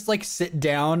want to just like sit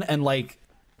down and like,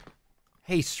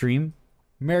 hey, stream,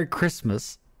 Merry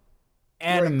Christmas,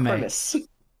 anime, Grimace.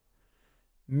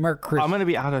 Merry Christmas. I'm gonna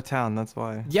be out of town. That's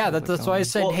why. Yeah, that's why I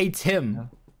said, Well- hey, Tim.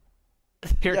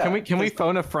 Here, Yeah, can we just-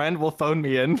 phone a friend? We'll phone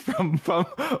me in from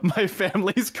my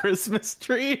family's Christmas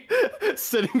tree,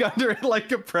 sitting under it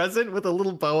like a present with a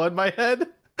little bow on my head.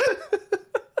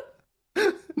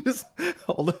 Just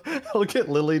I'll get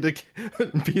Lily to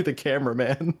be the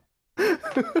cameraman.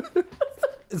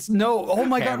 No, oh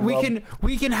my God, we Cam,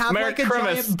 can have Merry like a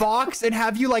Christmas. giant box and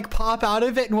have you like pop out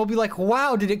of it, and we'll be like,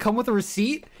 wow, did it come with a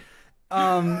receipt?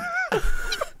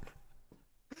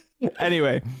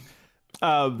 Anyway,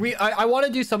 I want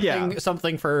to do something Yeah.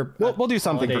 something for we'll do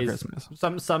something for holidays. Christmas.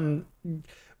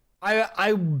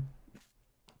 I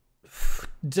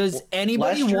does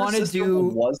anybody Last year's want to system do?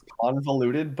 was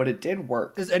convoluted, but it did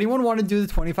work. Does anyone want to do the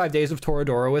 25 days of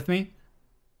Toradora with me?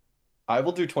 I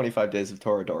will do 25 days of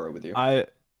Toradora with you. I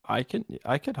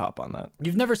could hop on that.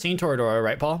 You've never seen Toradora,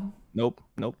 right, Paul? Nope.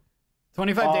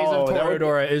 25 days of Oh, that would be-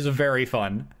 Toradora is very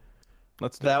fun.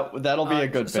 Let's do it. That'll be a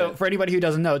good So bit. for anybody who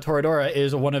doesn't know, Toradora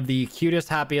is one of the cutest,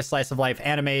 happiest slice of life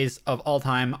animes of all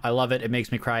time. I love it. It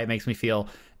makes me cry. It makes me feel.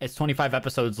 It's 25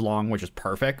 episodes long, which is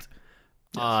perfect.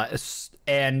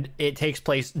 And it takes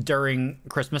place during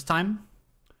Christmas time,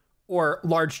 or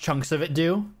large chunks of it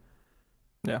do.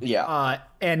 Yeah.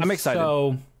 And I'm excited.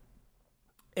 So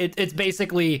it's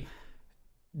basically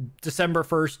December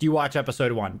 1st, you watch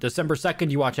episode 1. December 2nd,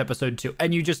 you watch episode 2,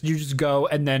 and you just go,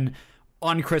 and then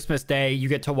on Christmas Day, you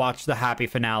get to watch the happy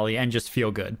finale and just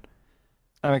feel good.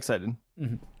 I'm excited.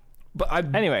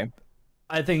 But Anyway,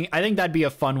 I think that'd be a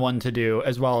fun one to do,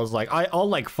 as well as like I'll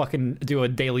like fucking do a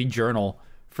daily journal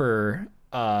for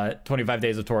 25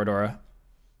 days of Toradora.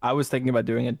 I was thinking about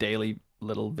doing a daily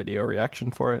little video reaction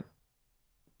for it.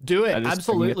 Do it, I just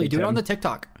absolutely. think Do it on Tim- the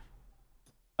TikTok.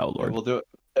 Oh Lord. We'll do it.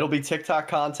 It'll be TikTok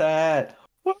content.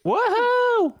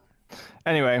 Woohoo!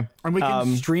 Anyway, And we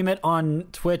can stream it on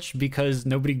Twitch because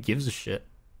nobody gives a shit.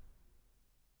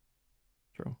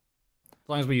 True. As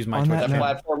long as we use my On Twitch. that That note-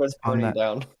 platform is on burning that-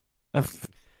 down.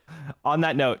 on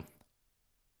that note,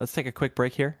 let's take a quick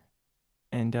break here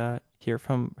and hear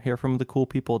from the cool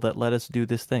people that let us do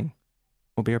this thing.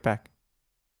 We'll be right back.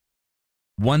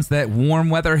 Once that warm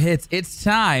weather hits, it's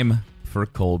time for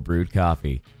cold brewed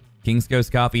coffee. King's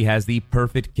Coast Coffee has the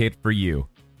perfect kit for you.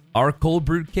 Our cold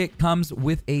brewed kit comes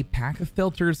with a pack of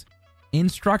filters,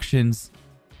 instructions,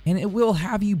 and it will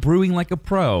have you brewing like a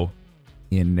pro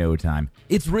in no time.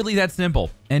 It's really that simple,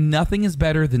 and nothing is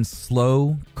better than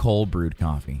slow cold brewed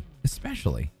coffee,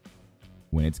 especially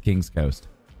when it's King's Coast.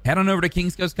 Head on over to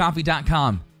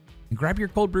kingscoastcoffee.com and grab your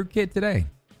cold brewed kit today.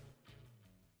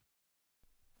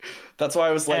 That's why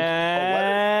I was like,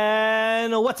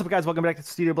 And what's up, guys? Welcome back to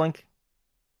Studio Blink,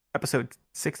 episode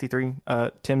 63.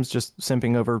 Tim's just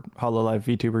simping over HoloLive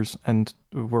VTubers, and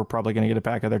we're probably going to get a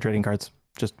pack of their trading cards.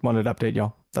 Just wanted to update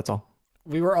y'all. That's all.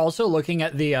 We were also looking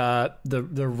at the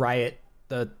Riot,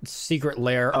 the Secret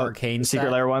Lair Arcane Secret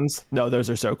set. Lair ones. No, those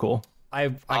are so cool.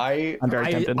 I I'm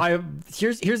very tempted.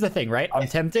 Here's the thing, right? I'm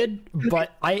tempted,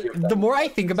 but the more I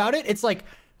think about it, it's like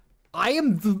I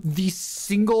am the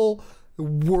single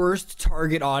worst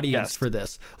target audience for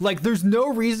this. Like, there's no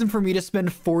reason for me to spend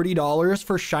 $40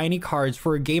 for shiny cards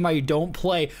for a game I don't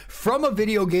play from a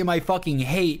video game I fucking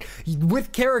hate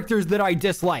with characters that I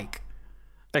dislike.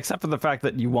 Except for the fact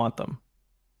that you want them.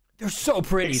 They're so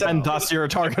pretty. And thus you're a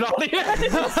target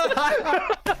audience.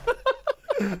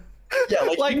 yeah,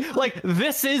 like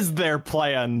this is their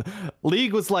plan.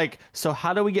 League was like, so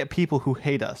how do we get people who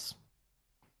hate us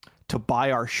to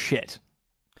buy our shit?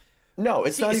 No,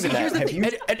 it's not even here's that. The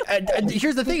thing, and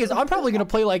here's the thing is, I'm probably gonna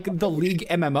play like the League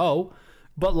MMO,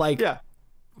 but like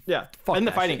yeah, fuck and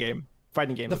the that fighting shit.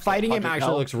 game, The fighting game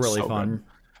actually looks really fun.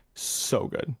 So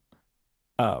good.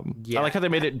 Yeah. I like how they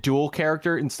made it dual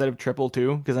character instead of triple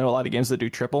too, because I know a lot of games that do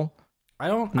triple. I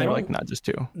don't like not just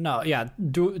two. No, yeah,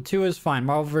 2 is fine.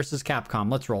 Marvel vs.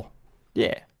 Capcom. Let's roll.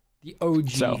 Yeah, the OG.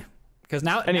 So, because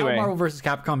now Marvel vs.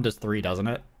 Capcom does 3, doesn't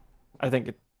it? I think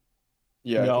it.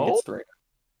 Yeah, No? I think it's 3.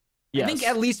 Yes. I think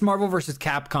at least Marvel vs.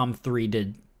 Capcom 3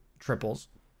 did triples.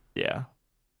 Yeah.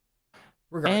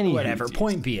 Regardless, whatever.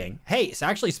 Point being, hey, so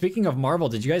actually, speaking of Marvel,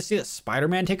 did you guys see that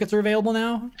Spider-Man tickets are available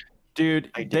now?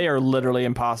 Dude, they are literally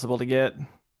impossible to get.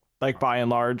 Like, by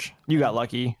and large, you got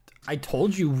lucky. I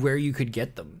told you where you could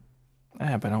get them.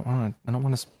 Yeah, but I don't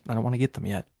want to get them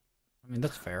yet. I mean,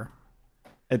 that's fair.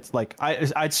 It's like I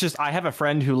have a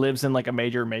friend who lives in like a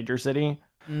major city.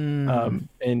 And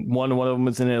one of them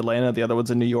was in Atlanta, the other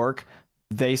one's in New York.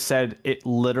 They said it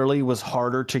literally was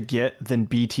harder to get than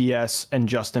BTS and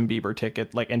Justin Bieber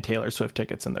ticket, like, and Taylor Swift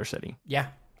tickets in their city. Yeah,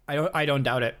 I don't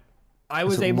doubt it. I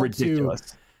was It's able ridiculous.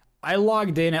 to. I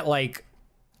logged in at like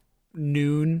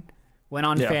noon, went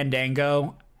on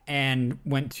Fandango, and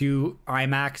went to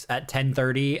IMAX at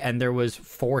 10:30, and there was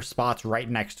 4 spots right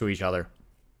next to each other.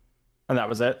 And that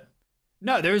was it.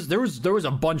 No, there was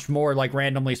a bunch more like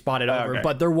randomly spotted over, okay.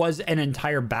 but there was an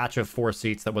entire batch of 4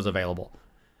 seats that was available.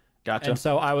 Gotcha. And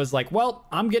so I was like, well,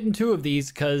 I'm getting 2 of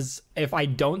these because if I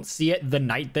don't see it the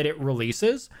night that it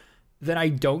releases, then I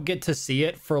don't get to see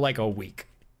it for like a week.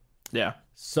 Yeah.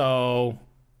 So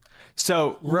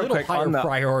real quick, higher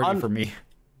priority for me.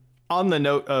 On the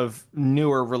note of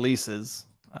newer releases,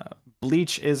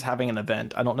 Bleach is having an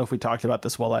event. I don't know if we talked about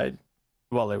this while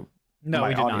No, my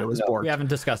we did audio not. was No, borked. we haven't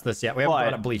discussed this yet. We haven't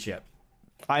brought up Bleach yet.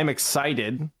 I'm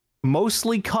excited,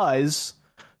 mostly because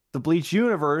the Bleach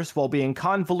universe, while being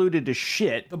convoluted as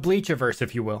shit, The Bleachiverse,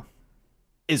 if you will.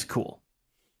 is cool.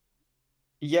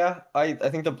 Yeah, I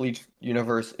think the Bleach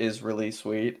universe is really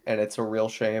sweet, and it's a real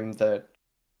shame that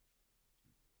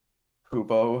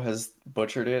Kubo has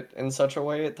butchered it in such a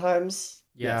way at times.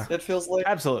 Yeah. It feels like.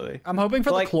 Absolutely. I'm hoping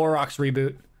for Like- the Clorox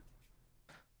reboot.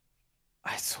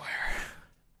 I swear.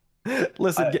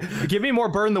 Listen, give me more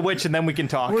Burn the Witch and then we can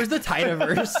talk. Where's the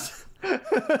Titanverse?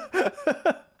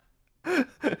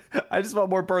 I just want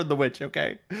more Burn the Witch,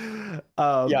 okay? Yeah,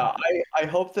 I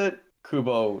hope that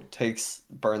Kubo takes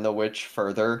Burn the Witch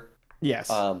further. Yes.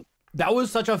 That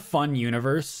was such a fun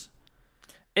universe.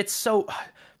 It's so...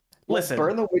 Listen,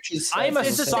 Burn the Witch is. I'm a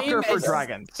It's the sucker same for as-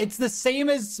 dragons. It's the same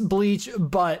as Bleach,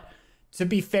 but to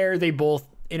be fair, they both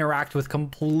interact with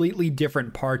completely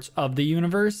different parts of the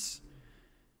universe.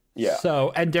 Yeah.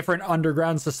 So, and different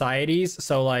underground societies.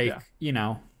 So, like, Yeah. you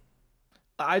know.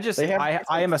 I just... They have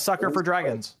I am a sucker for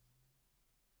dragons.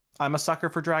 I'm a sucker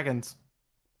for dragons.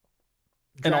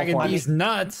 In all Dragon forms. B's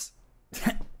nuts.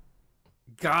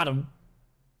 Got him.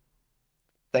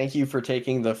 Thank you for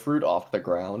taking the fruit off the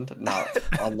ground. Not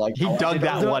unlike He dug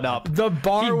that one up. The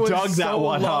bar He was dug so that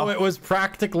one low, up. it was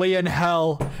practically in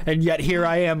hell, and yet here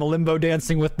I am, limbo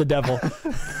dancing with the devil.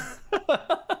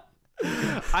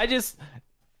 I just...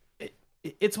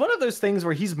 It's one of those things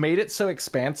where he's made it so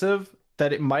expansive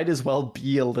that it might as well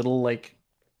be a little, like,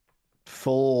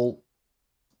 full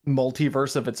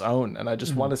multiverse of its own, and I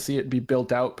just want to see it be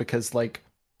built out, because like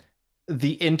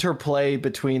the interplay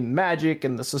between magic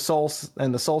and the Soul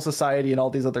Society and all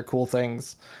these other cool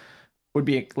things would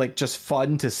be like just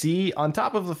fun to see, on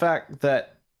top of the fact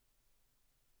that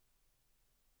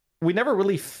we never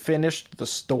really finished the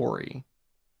story,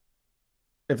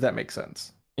 if that makes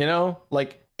sense. You know,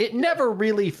 like it never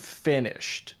really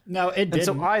finished. No, it didn't. And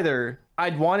so either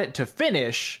I'd want it to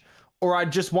finish, or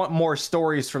I'd just want more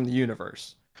stories from the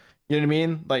universe. You know what I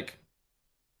mean? Like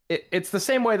it's the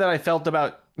same way that I felt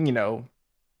about, you know,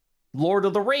 Lord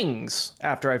of the Rings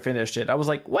after I finished it. I was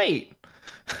like, wait,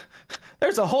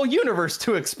 there's a whole universe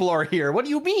to explore here. What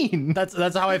do you mean?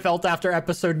 That's how I felt after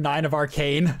episode 9 of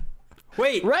Arcane.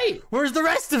 Wait, Right. where's the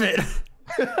rest of it?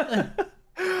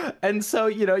 And so,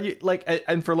 you know,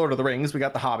 and for Lord of the Rings, we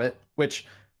got The Hobbit, which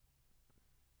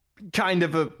kind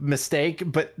of a mistake,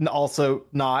 but also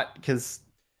not, because,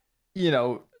 you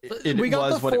know, we got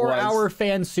the what it was. 4-hour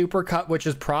fan supercut, which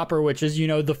is proper, which is, you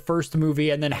know, the first movie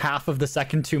and then half of the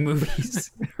second 2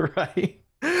 movies. Right.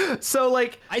 So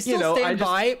like, I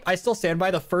still stand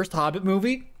by the first Hobbit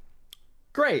movie.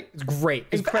 Great. It's great.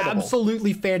 It's Incredible.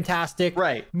 absolutely fantastic.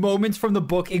 Right. Moments from the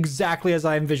book exactly as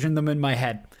I envisioned them in my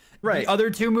head. Right. The other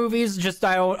 2 movies, just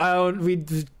we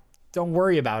just don't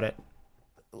worry about it.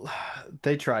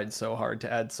 They tried so hard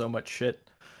to add so much shit.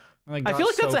 Like, I feel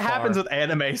like that's so what happens far. with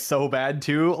anime so bad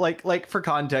too. Like for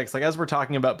context, like as we're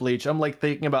talking about Bleach, I'm like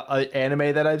thinking about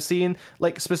anime that I've seen,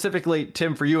 like specifically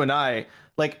Tim, for you and I,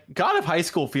 like God of High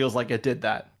School feels like it did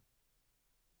that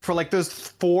for like those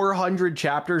 400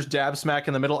 chapters, jab smack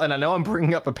in the middle. And I know I'm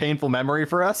bringing up a painful memory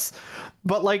for us,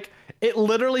 but like it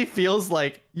literally feels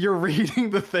like you're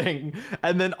reading the thing,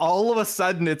 and then all of a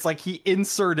sudden it's like he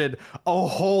inserted a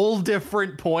whole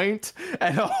different point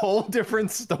and a whole different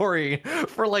story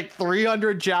for like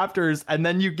 300 chapters, and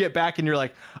then you get back and you're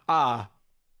like,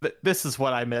 this is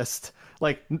what I missed.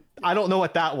 Like, I don't know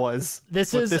what that was.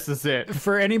 This is it.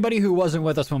 For anybody who wasn't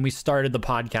with us when we started the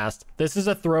podcast, this is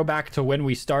a throwback to when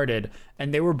we started,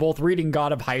 and they were both reading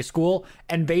God of High School,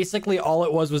 and basically all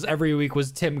it was every week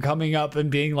was Tim coming up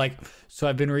and being like, so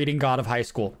I've been reading God of High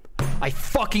School. I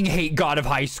fucking hate God of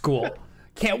High School.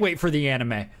 Can't wait for the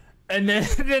anime. And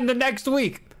then the next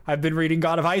week, I've been reading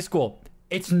God of High School.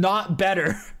 It's not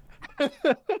better.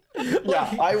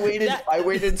 Yeah, I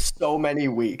waited so many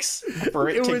weeks for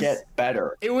it to get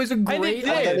better. It was a great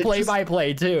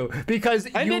play-by-play too, because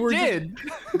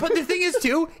But the thing is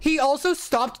too, he also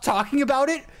stopped talking about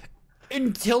it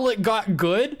until it got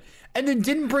good, and then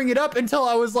didn't bring it up until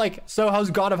I was like, so how's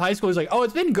God of High School? He's like, oh,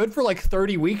 it's been good for like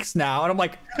 30 weeks now. And I'm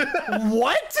like,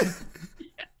 what?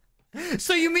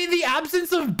 So you mean the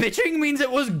absence of bitching means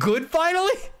it was good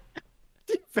finally?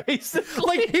 Basically.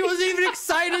 Like, he wasn't even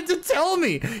excited to tell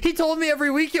me. He told me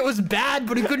every week it was bad,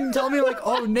 but he couldn't tell me, like,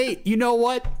 oh, Nate, you know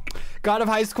what? God of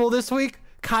High School this week?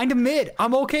 Kind of mid.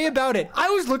 I'm okay about it. I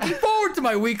was looking forward to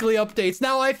my weekly updates.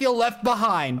 Now I feel left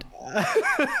behind.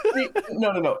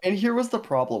 No. And here was the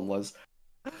problem was,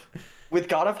 with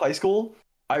God of High School,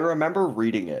 I remember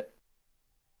reading it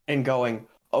and going,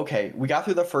 okay, we got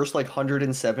through the first, like,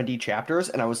 170 chapters,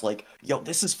 and I was like, yo,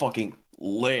 this is fucking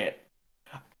lit.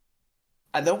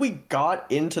 And then we got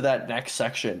into that next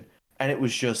section, and it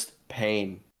was just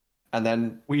pain. And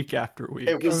then week after week,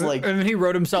 it was like, and then he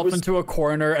wrote himself into a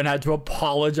corner and had to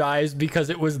apologize because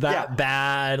it was that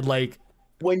bad. Like,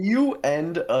 when you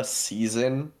end a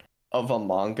season of a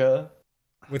manga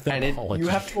with an apology, you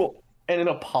have to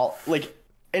like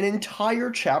an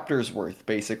entire chapter's worth,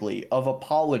 basically, of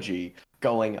apology.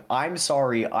 Going, I'm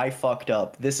sorry, I fucked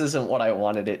up. This isn't what I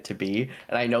wanted it to be,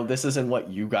 and I know this isn't what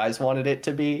you guys wanted it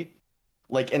to be.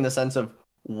 Like, in the sense of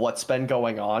what's been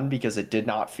going on, because it did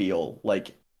not feel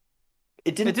like...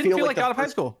 It didn't feel like God of High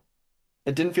School.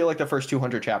 It didn't feel like the first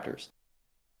 200 chapters.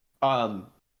 And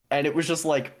it was just,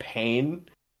 like, pain.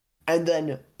 And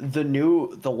then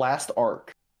the last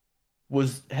arc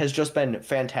has just been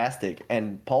fantastic.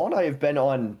 And Paul and I have been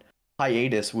on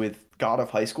hiatus with God of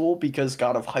High School because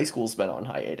God of High School's been on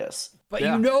hiatus. But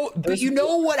you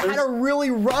know what had a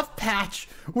really rough patch,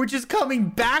 which is coming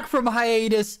back from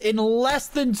hiatus in less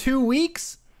than 2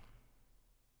 weeks?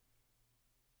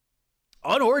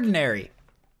 Unordinary.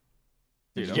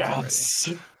 Dude, yes.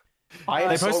 They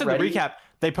posted the recap.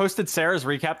 They posted Sarah's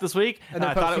recap this week, and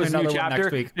I thought it was a new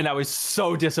chapter, and I was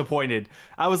so disappointed.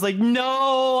 I was like,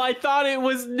 no, I thought it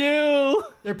was new.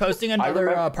 They're posting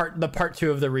another part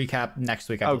 2 of the recap next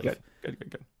week, I believe.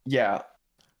 Good. Yeah,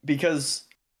 because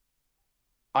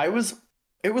it was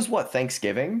what,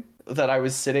 Thanksgiving, that I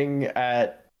was sitting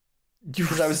at,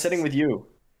 because I was sitting with you,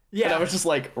 Yeah. And I was just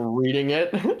like reading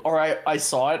it, or I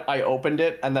saw it, I opened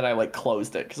it, and then I like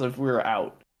closed it because if we were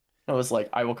out, I was like,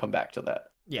 I will come back to that.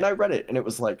 Yeah. And I read it, and it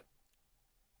was like,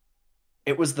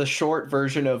 it was the short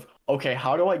version of, okay,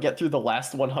 how do I get through the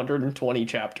last 120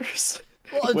 chapters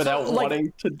Well, without so, like,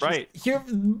 wanting to just... Right. Here,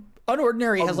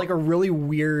 Unordinary has like a really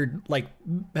weird,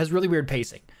 has really weird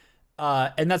pacing,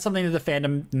 and that's something that the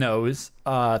fandom knows,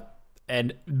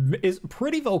 and is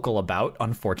pretty vocal about,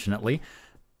 unfortunately.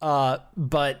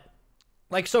 But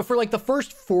like, so for like the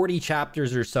first 40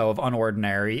 chapters or so of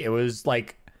Unordinary, it was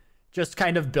like just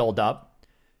kind of build up.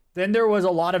 Then there was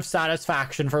a lot of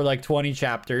satisfaction for like 20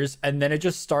 chapters, and then it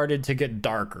just started to get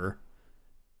darker.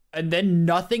 And then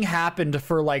nothing happened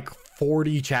for like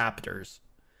 40 chapters.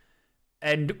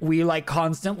 And we like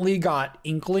constantly got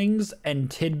inklings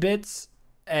and tidbits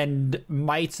and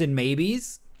mites and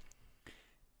maybes.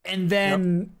 And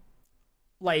then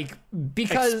like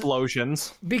because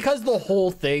the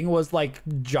whole thing was like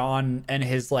John and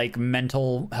his like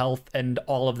mental health and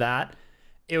all of that,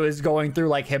 it was going through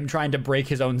like him trying to break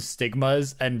his own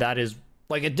stigmas, and that is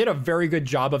like, it did a very good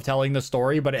job of telling the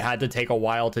story, but it had to take a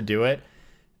while to do it.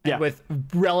 Yeah. And with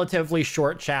relatively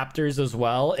short chapters as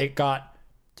well, it got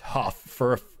tough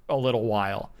for a little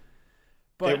while.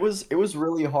 But it was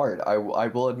really hard, I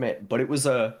will admit, but it was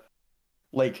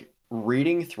like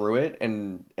reading through it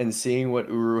and seeing what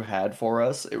Uru had for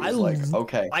us, it was like,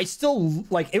 okay. I still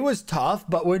like, it was tough,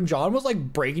 but when John was like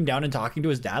breaking down and talking to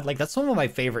his dad, like that's some of my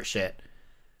favorite shit.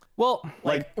 Well,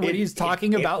 like when he's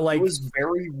talking about like, it was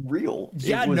very real.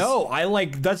 Yeah, no, I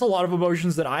like, that's a lot of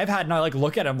emotions that I've had, and I like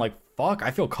look at him like, fuck,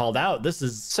 I feel called out. This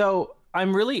is so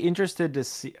I'm really interested to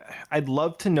see. I'd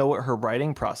love to know what her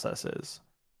writing process is.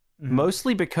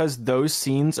 Mostly because those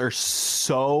scenes are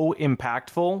so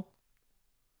impactful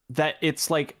that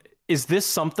it's like, is this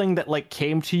something that like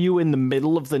came to you in the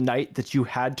middle of the night that you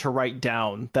had to write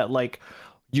down, that like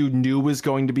you knew was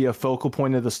going to be a focal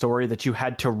point of the story that you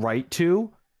had to write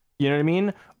to? You know what I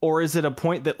mean? Or is it a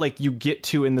point that like you get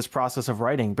to in this process of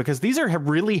writing? Because these are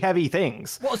really heavy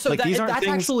things. Well, so like, that's things,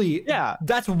 actually, yeah,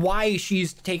 that's why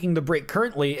she's taking the break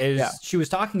currently, is she was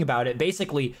talking about it.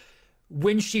 Basically,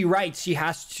 when she writes, she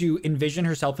has to envision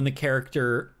herself in the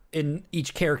character, in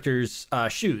each character's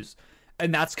shoes.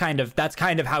 And that's kind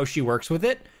of how she works with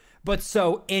it. But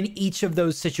so in each of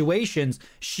those situations,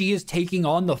 she is taking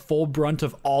on the full brunt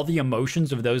of all the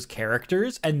emotions of those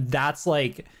characters. And that's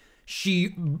like,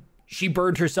 she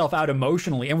burned herself out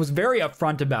emotionally and was very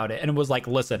upfront about it. And it was like,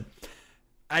 listen,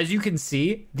 as you can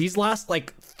see, these last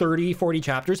like 30, 40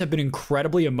 chapters have been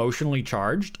incredibly emotionally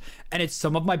charged. And it's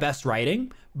some of my best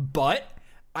writing, but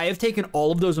I have taken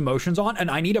all of those emotions on, and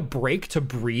I need a break to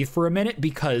breathe for a minute,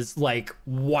 because like,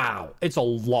 wow, it's a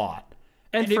lot.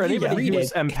 And for anybody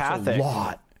who's empathic, it's a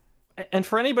lot. And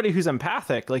for anybody who's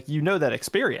empathic, like, you know that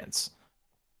experience.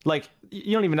 Like,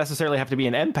 you don't even necessarily have to be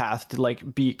an empath to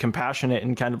like be compassionate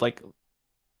and kind of like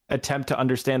attempt to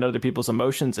understand other people's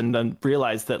emotions, and then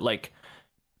realize that like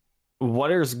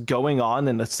what is going on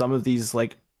in some of these,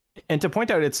 like, and to point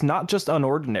out, it's not just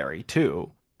Unordinary too.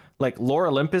 Like Lore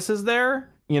Olympus is there,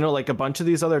 you know, like a bunch of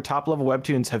these other top level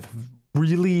webtoons have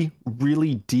really,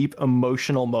 really deep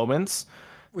emotional moments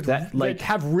that like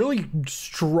have really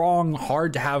strong,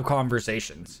 hard to have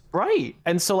conversations. Right.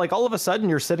 And so like all of a sudden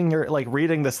you're sitting here like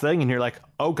reading this thing and you're like,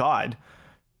 oh God,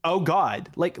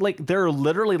 like they're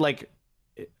literally like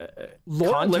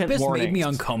Lore Olympus made me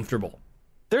uncomfortable.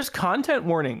 There's content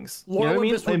warnings. Lore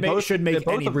Olympus should make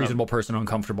any reasonable person person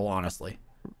uncomfortable, honestly.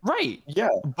 Right. Yeah.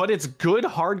 But it's good,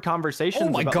 hard conversations. Oh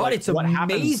my God, like, it's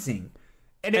amazing.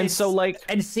 And so like,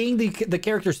 and seeing the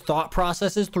characters' thought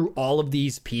processes through all of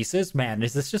these pieces, man,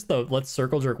 is this just the Let's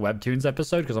Circle Jerk Webtoons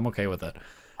episode? Because I'm okay with it.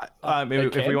 Maybe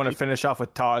if we want to finish off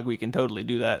with Tog, we can totally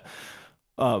do that.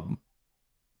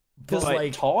 Because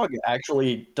like Tog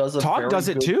actually does a Tog does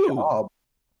it too. Job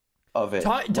of it.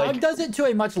 Tog does it to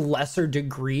a much lesser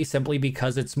degree, simply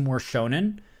because it's more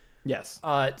shonen. Yes.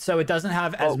 So it doesn't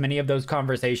have as many of those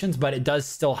conversations, but it does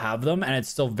still have them, and it's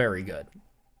still very good.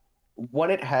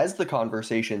 When it has the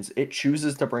conversations, it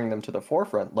chooses to bring them to the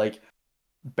forefront. Like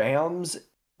Bam's,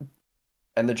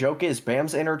 and the joke is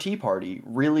Bam's inner tea party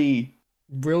really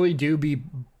do be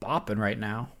bopping right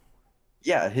now.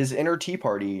 Yeah, his inner tea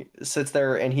party sits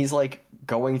there and he's like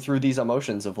going through these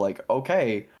emotions of like,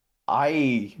 okay,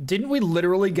 didn't we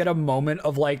literally get a moment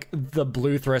of like the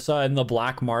Blue Thrissa and the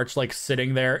Black March like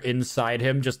sitting there inside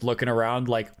him, just looking around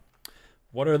like,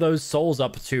 what are those souls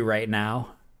up to right now?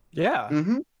 Yeah.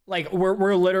 Mm-hmm. Like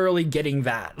we're literally getting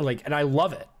that, like, and I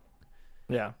love it.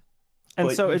 Yeah. And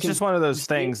but so it's just one of those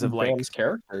things of like Bam's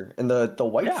character in the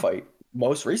white fight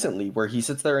most recently, where he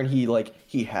sits there and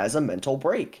he has a mental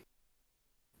break.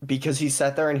 because he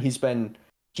sat there and he's been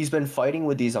fighting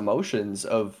with these emotions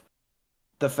of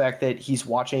the fact that he's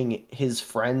watching his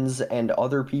friends and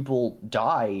other people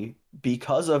die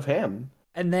because of him.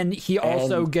 And then he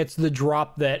also gets the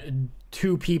drop that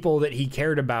 2 people that he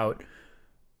cared about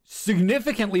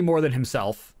significantly more than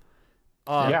himself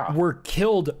were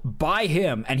killed by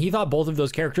him, and he thought both of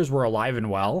those characters were alive and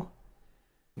well.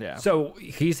 Yeah. So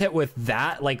he's hit with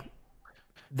that. Like,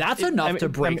 that's enough to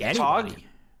break anybody.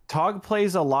 Tog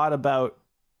plays a lot about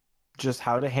just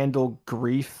how to handle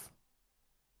grief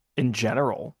in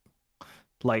general.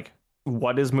 Like,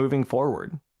 what is moving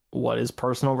forward? What is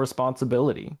personal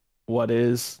responsibility? What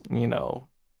is,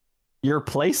 your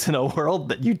place in a world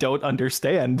that you don't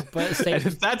understand? But and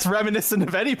if that's reminiscent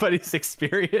of anybody's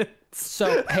experience.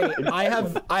 So, hey,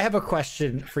 I have a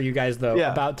question for you guys, though,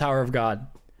 about Tower of God.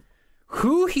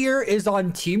 Who here is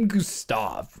on Team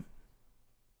Gustav?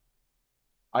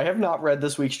 I have not read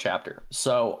this week's chapter,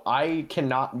 so I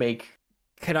cannot make...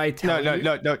 Can I tell you?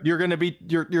 No. You're going to be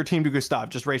your team to Gustav.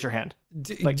 Just raise your hand.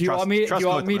 Do you want me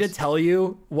to tell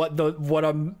you what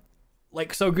I'm...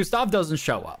 Like, so Gustav doesn't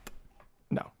show up.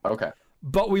 No. Okay.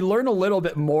 But we learn a little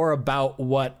bit more about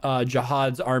what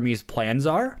Jihad's army's plans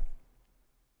are.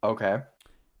 Okay.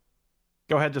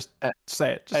 Go ahead, just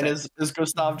say it. Is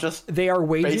Gustav just... They are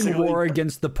waging basically... war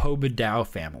against the Pobedao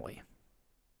family.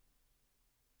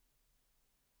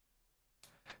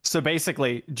 So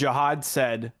basically, Jihad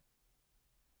said,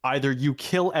 either you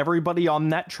kill everybody on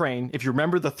that train. If you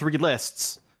remember the 3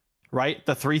 lists, right?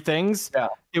 The 3 things. Yeah.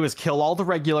 It was kill all the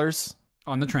regulars.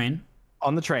 On the train.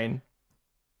 I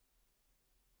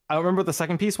don't remember what the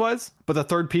second piece was, but the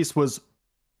third piece was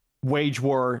wage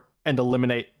war and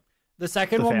eliminate. The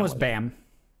second one was Bam.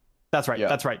 That's right. Yeah.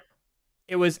 That's right.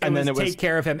 It was take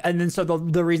care of him. And then so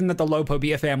the reason that the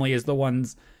Lopobia family is the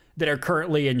ones that are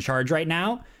currently in charge right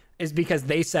now is because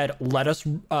they said, let us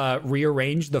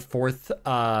rearrange the fourth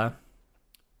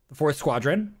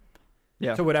squadron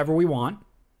to whatever we want,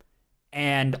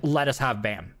 and let us have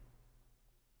Bam.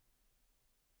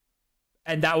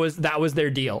 And that was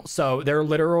their deal. So they're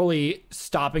literally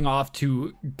stopping off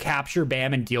to capture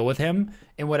Bam and deal with him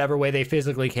in whatever way they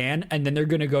physically can, and then they're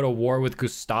going to go to war with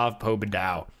Gustav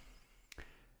Pobedao.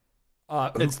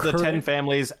 It's the 10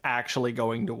 families actually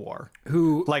going to war.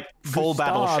 Who like full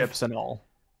battleships and all.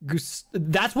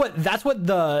 That's why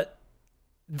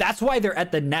they're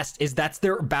at the nest, is that's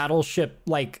their battleship.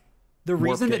 Like, the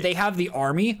reason that they have the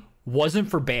army wasn't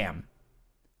for Bam.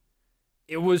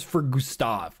 It was for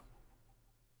Gustav.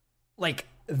 Like,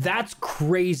 that's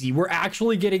crazy. We're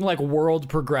actually getting like world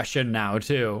progression now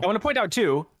too. I want to point out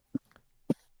too,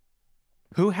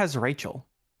 who has Rachel?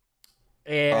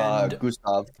 And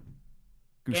Gustav.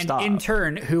 And in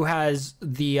turn, who has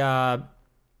the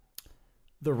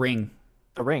ring?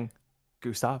 The ring.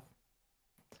 Gustav.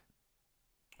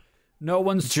 No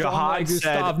one's strong like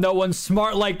Gustav. Said, no one's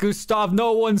smart like Gustav.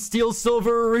 No one steals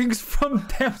silver rings from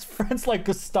Bam's friends like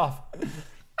Gustav.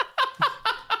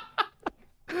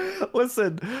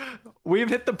 Listen, we've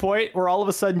hit the point where all of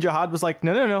a sudden Jihad was like,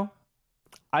 no.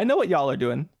 I know what y'all are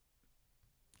doing.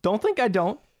 Don't think I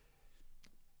don't.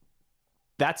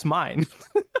 That's mine.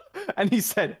 And he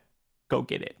said, go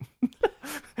get it.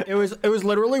 It was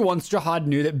literally once Jihad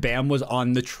knew that Bam was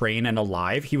on the train and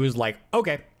alive, he was like,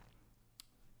 okay.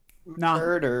 Nah.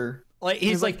 Murder. Like,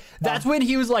 he's like, that's when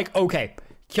he was like, okay,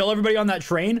 kill everybody on that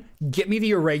train, get me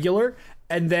the irregular,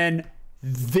 and then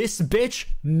this bitch,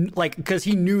 like, because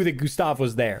he knew that Gustav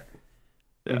was there.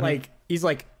 Yeah. Like, he's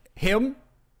like, him,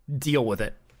 deal with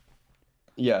it.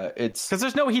 Yeah, it's...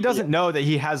 Because he doesn't know that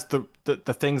he has the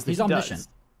things that he's he omniscient.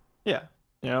 Does.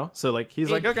 Yeah. So, like, he's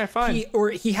like, okay, fine.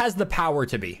 He has the power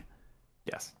to be.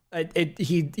 Yes.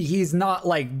 He's not,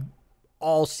 like,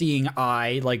 all-seeing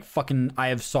eye, like fucking Eye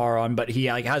of Sauron, but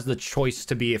he, like, has the choice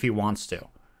to be if he wants to.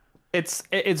 It's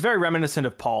very reminiscent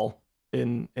of Paul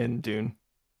in Dune.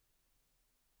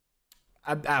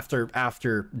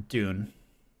 After Dune.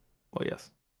 Well,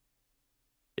 yes.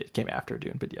 It came after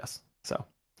Dune, but yes. So,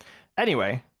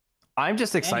 anyway, I'm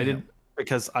just excited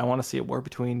because I want to see a war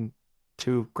between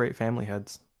 2 great family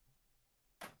heads.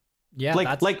 Yeah,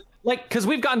 like, because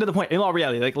we've gotten to the point in all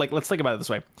reality. Like, let's think about it this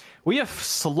way: we have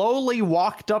slowly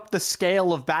walked up the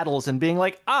scale of battles and being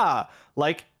like,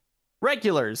 like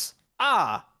regulars,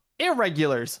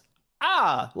 irregulars,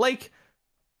 like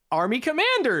army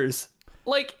commanders.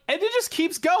 Like, and it just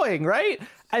keeps going, right?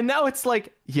 And now it's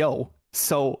like, yo,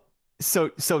 so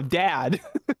dad.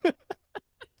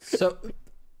 So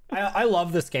I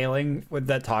love the scaling with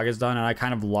that Tog has done, and I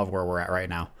kind of love where we're at right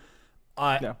now.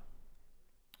 Yeah.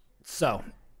 So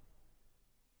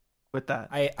with that.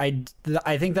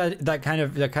 I think that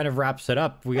kind of wraps it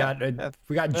up. We got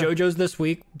JoJo's this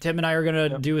week. Tim and I are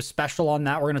gonna do a special on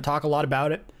that. We're gonna talk a lot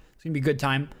about it. It's gonna be a good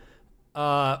time.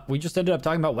 We just ended up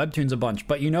talking about webtoons a bunch,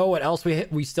 but you know what else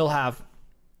we still have?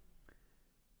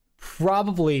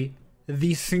 Probably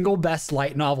the single best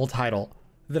light novel title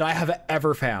that I have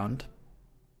ever found.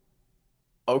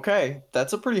 Okay,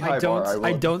 that's a pretty high bar.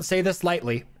 I don't say this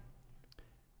lightly.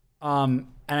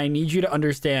 And I need you to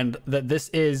understand that this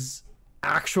is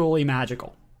actually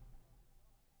magical.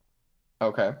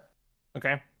 Okay.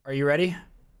 Okay. Are you ready?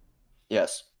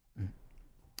 Yes.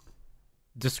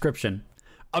 Description.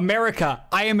 America,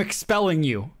 I am expelling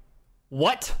you.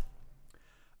 What?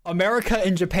 America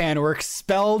and Japan were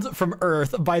expelled from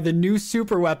Earth by the new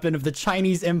superweapon of the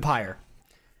Chinese Empire.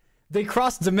 They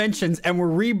crossed dimensions and were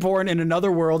reborn in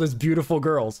another world as beautiful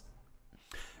girls.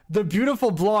 The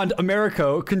beautiful blonde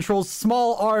Americo controls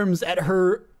small arms at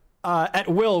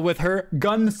will with her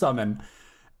gun summon,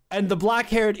 and the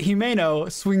black-haired Himeno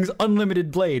swings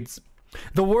unlimited blades.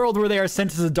 The world where they are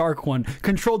sent is a dark one,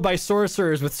 controlled by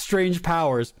sorcerers with strange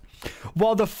powers.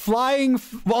 While flying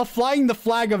the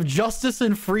flag of justice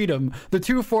and freedom, the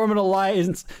two form an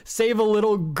alliance, save a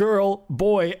little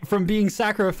boy from being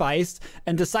sacrificed,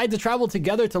 and decide to travel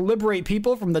together to liberate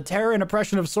people from the terror and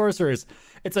oppression of sorcerers.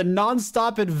 It's a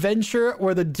non-stop adventure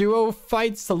where the duo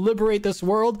fights to liberate this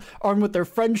world, armed with their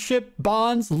friendship,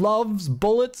 bonds, loves,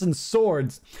 bullets, and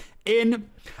swords. In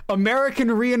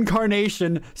American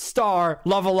Reincarnation Star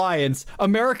Love Alliance,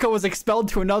 America was expelled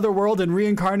to another world and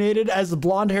reincarnated as a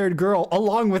blonde-haired girl,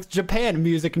 along with Japan,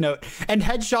 music note, and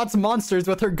headshots monsters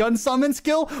with her gun summon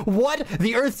skill. What?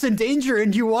 The Earth's in danger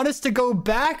and you want us to go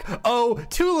back? Oh,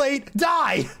 too late,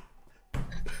 die!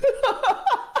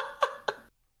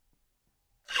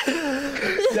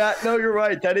 No, you're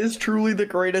right. That is truly the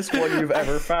greatest one you've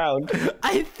ever found.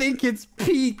 I think it's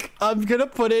peak. I'm gonna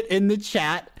put it in the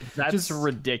chat. That's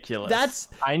ridiculous.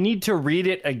 I need to read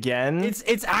it again.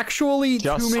 It's actually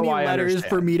too many letters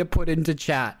for me to put into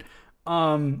chat.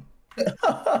 Because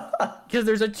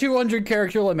there's a 200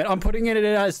 character limit. I'm putting it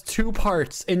as 2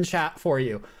 parts in chat for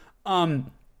you. Holy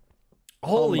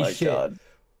shit. God.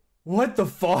 What the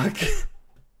fuck?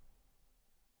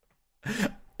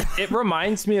 It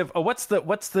reminds me of what's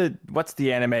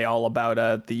the anime all about?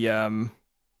 All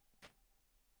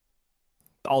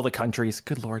the countries.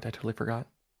 Good lord, I totally forgot.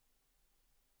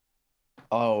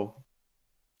 Oh,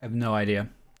 I have no idea.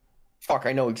 Fuck,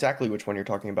 I know exactly which one you're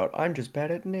talking about. I'm just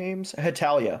bad at names.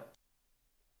 Hetalia.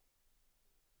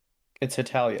 It's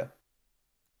Hetalia.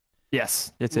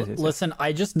 Yes, it's Listen,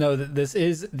 I just know that this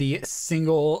is the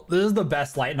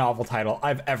best light novel title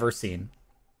I've ever seen.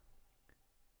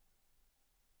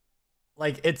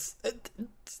 Like, it's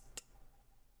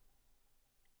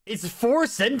 5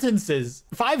 sentences.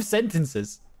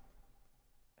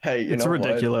 Hey, it's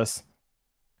ridiculous. What?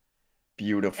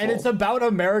 Beautiful. And it's about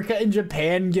America and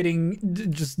Japan getting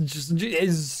just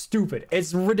is stupid.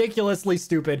 It's ridiculously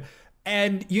stupid.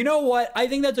 And you know what? I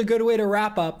think that's a good way to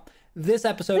wrap up this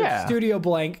episode of Studio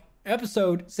Blank,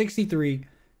 episode 63,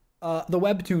 the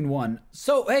Webtoon one.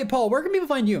 So, hey, Paul, where can people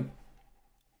find you?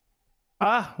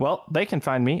 Well, they can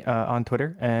find me on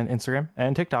Twitter and Instagram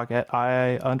and TikTok at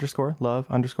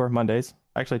I_love_Mondays.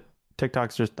 Actually,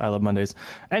 TikTok's just I Love Mondays.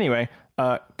 Anyway,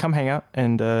 come hang out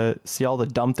and see all the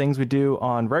dumb things we do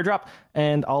on Rare Drop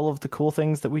and all of the cool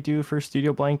things that we do for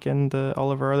Studio Blank and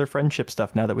all of our other friendship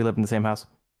stuff now that we live in the same house.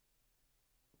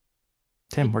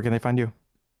 Tim, where can they find you?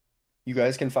 You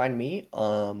guys can find me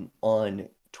on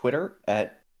Twitter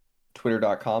at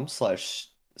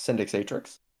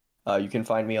twitter.com/SyndicSatrix. You can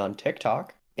find me on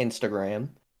TikTok, Instagram,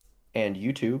 and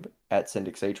YouTube at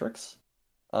SyndicSatrix.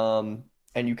 And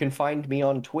you can find me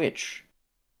on Twitch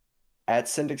at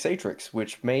SyndicSatrix,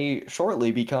 which may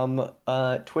shortly become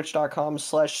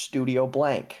twitch.com/Studio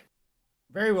Blank.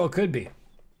 Very well could be.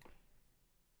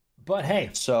 But hey.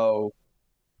 So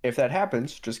if that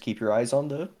happens, just keep your eyes on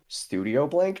the Studio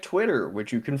Blank Twitter,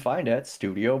 which you can find at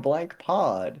Studio Blank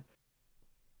Pod.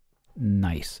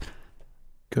 Nice.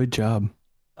 Good job.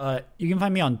 You can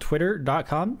find me on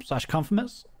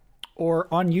twitter.com/Confumus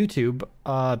or on YouTube,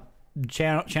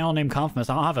 channel name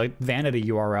Confumus. I don't have a vanity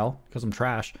URL because I'm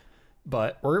trash,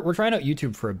 but we're trying out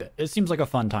YouTube for a bit. It seems like a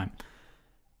fun time.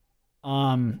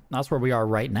 That's where we are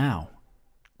right now.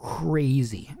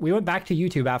 Crazy. We went back to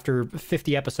YouTube after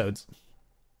 50 episodes.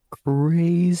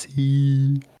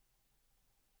 Crazy.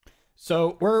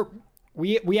 So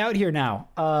we out here now.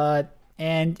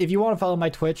 And if you want to follow my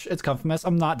Twitch, it's Confumus.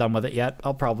 I'm not done with it yet.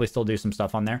 I'll probably still do some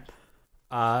stuff on there.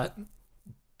 Or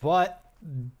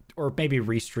maybe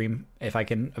restream if I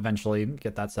can eventually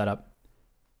get that set up.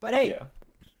 But hey,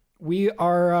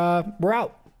 we're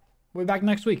out. We'll be back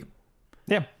next week.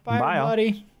 Yeah. Bye, Bye all.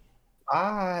 everybody.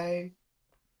 Bye.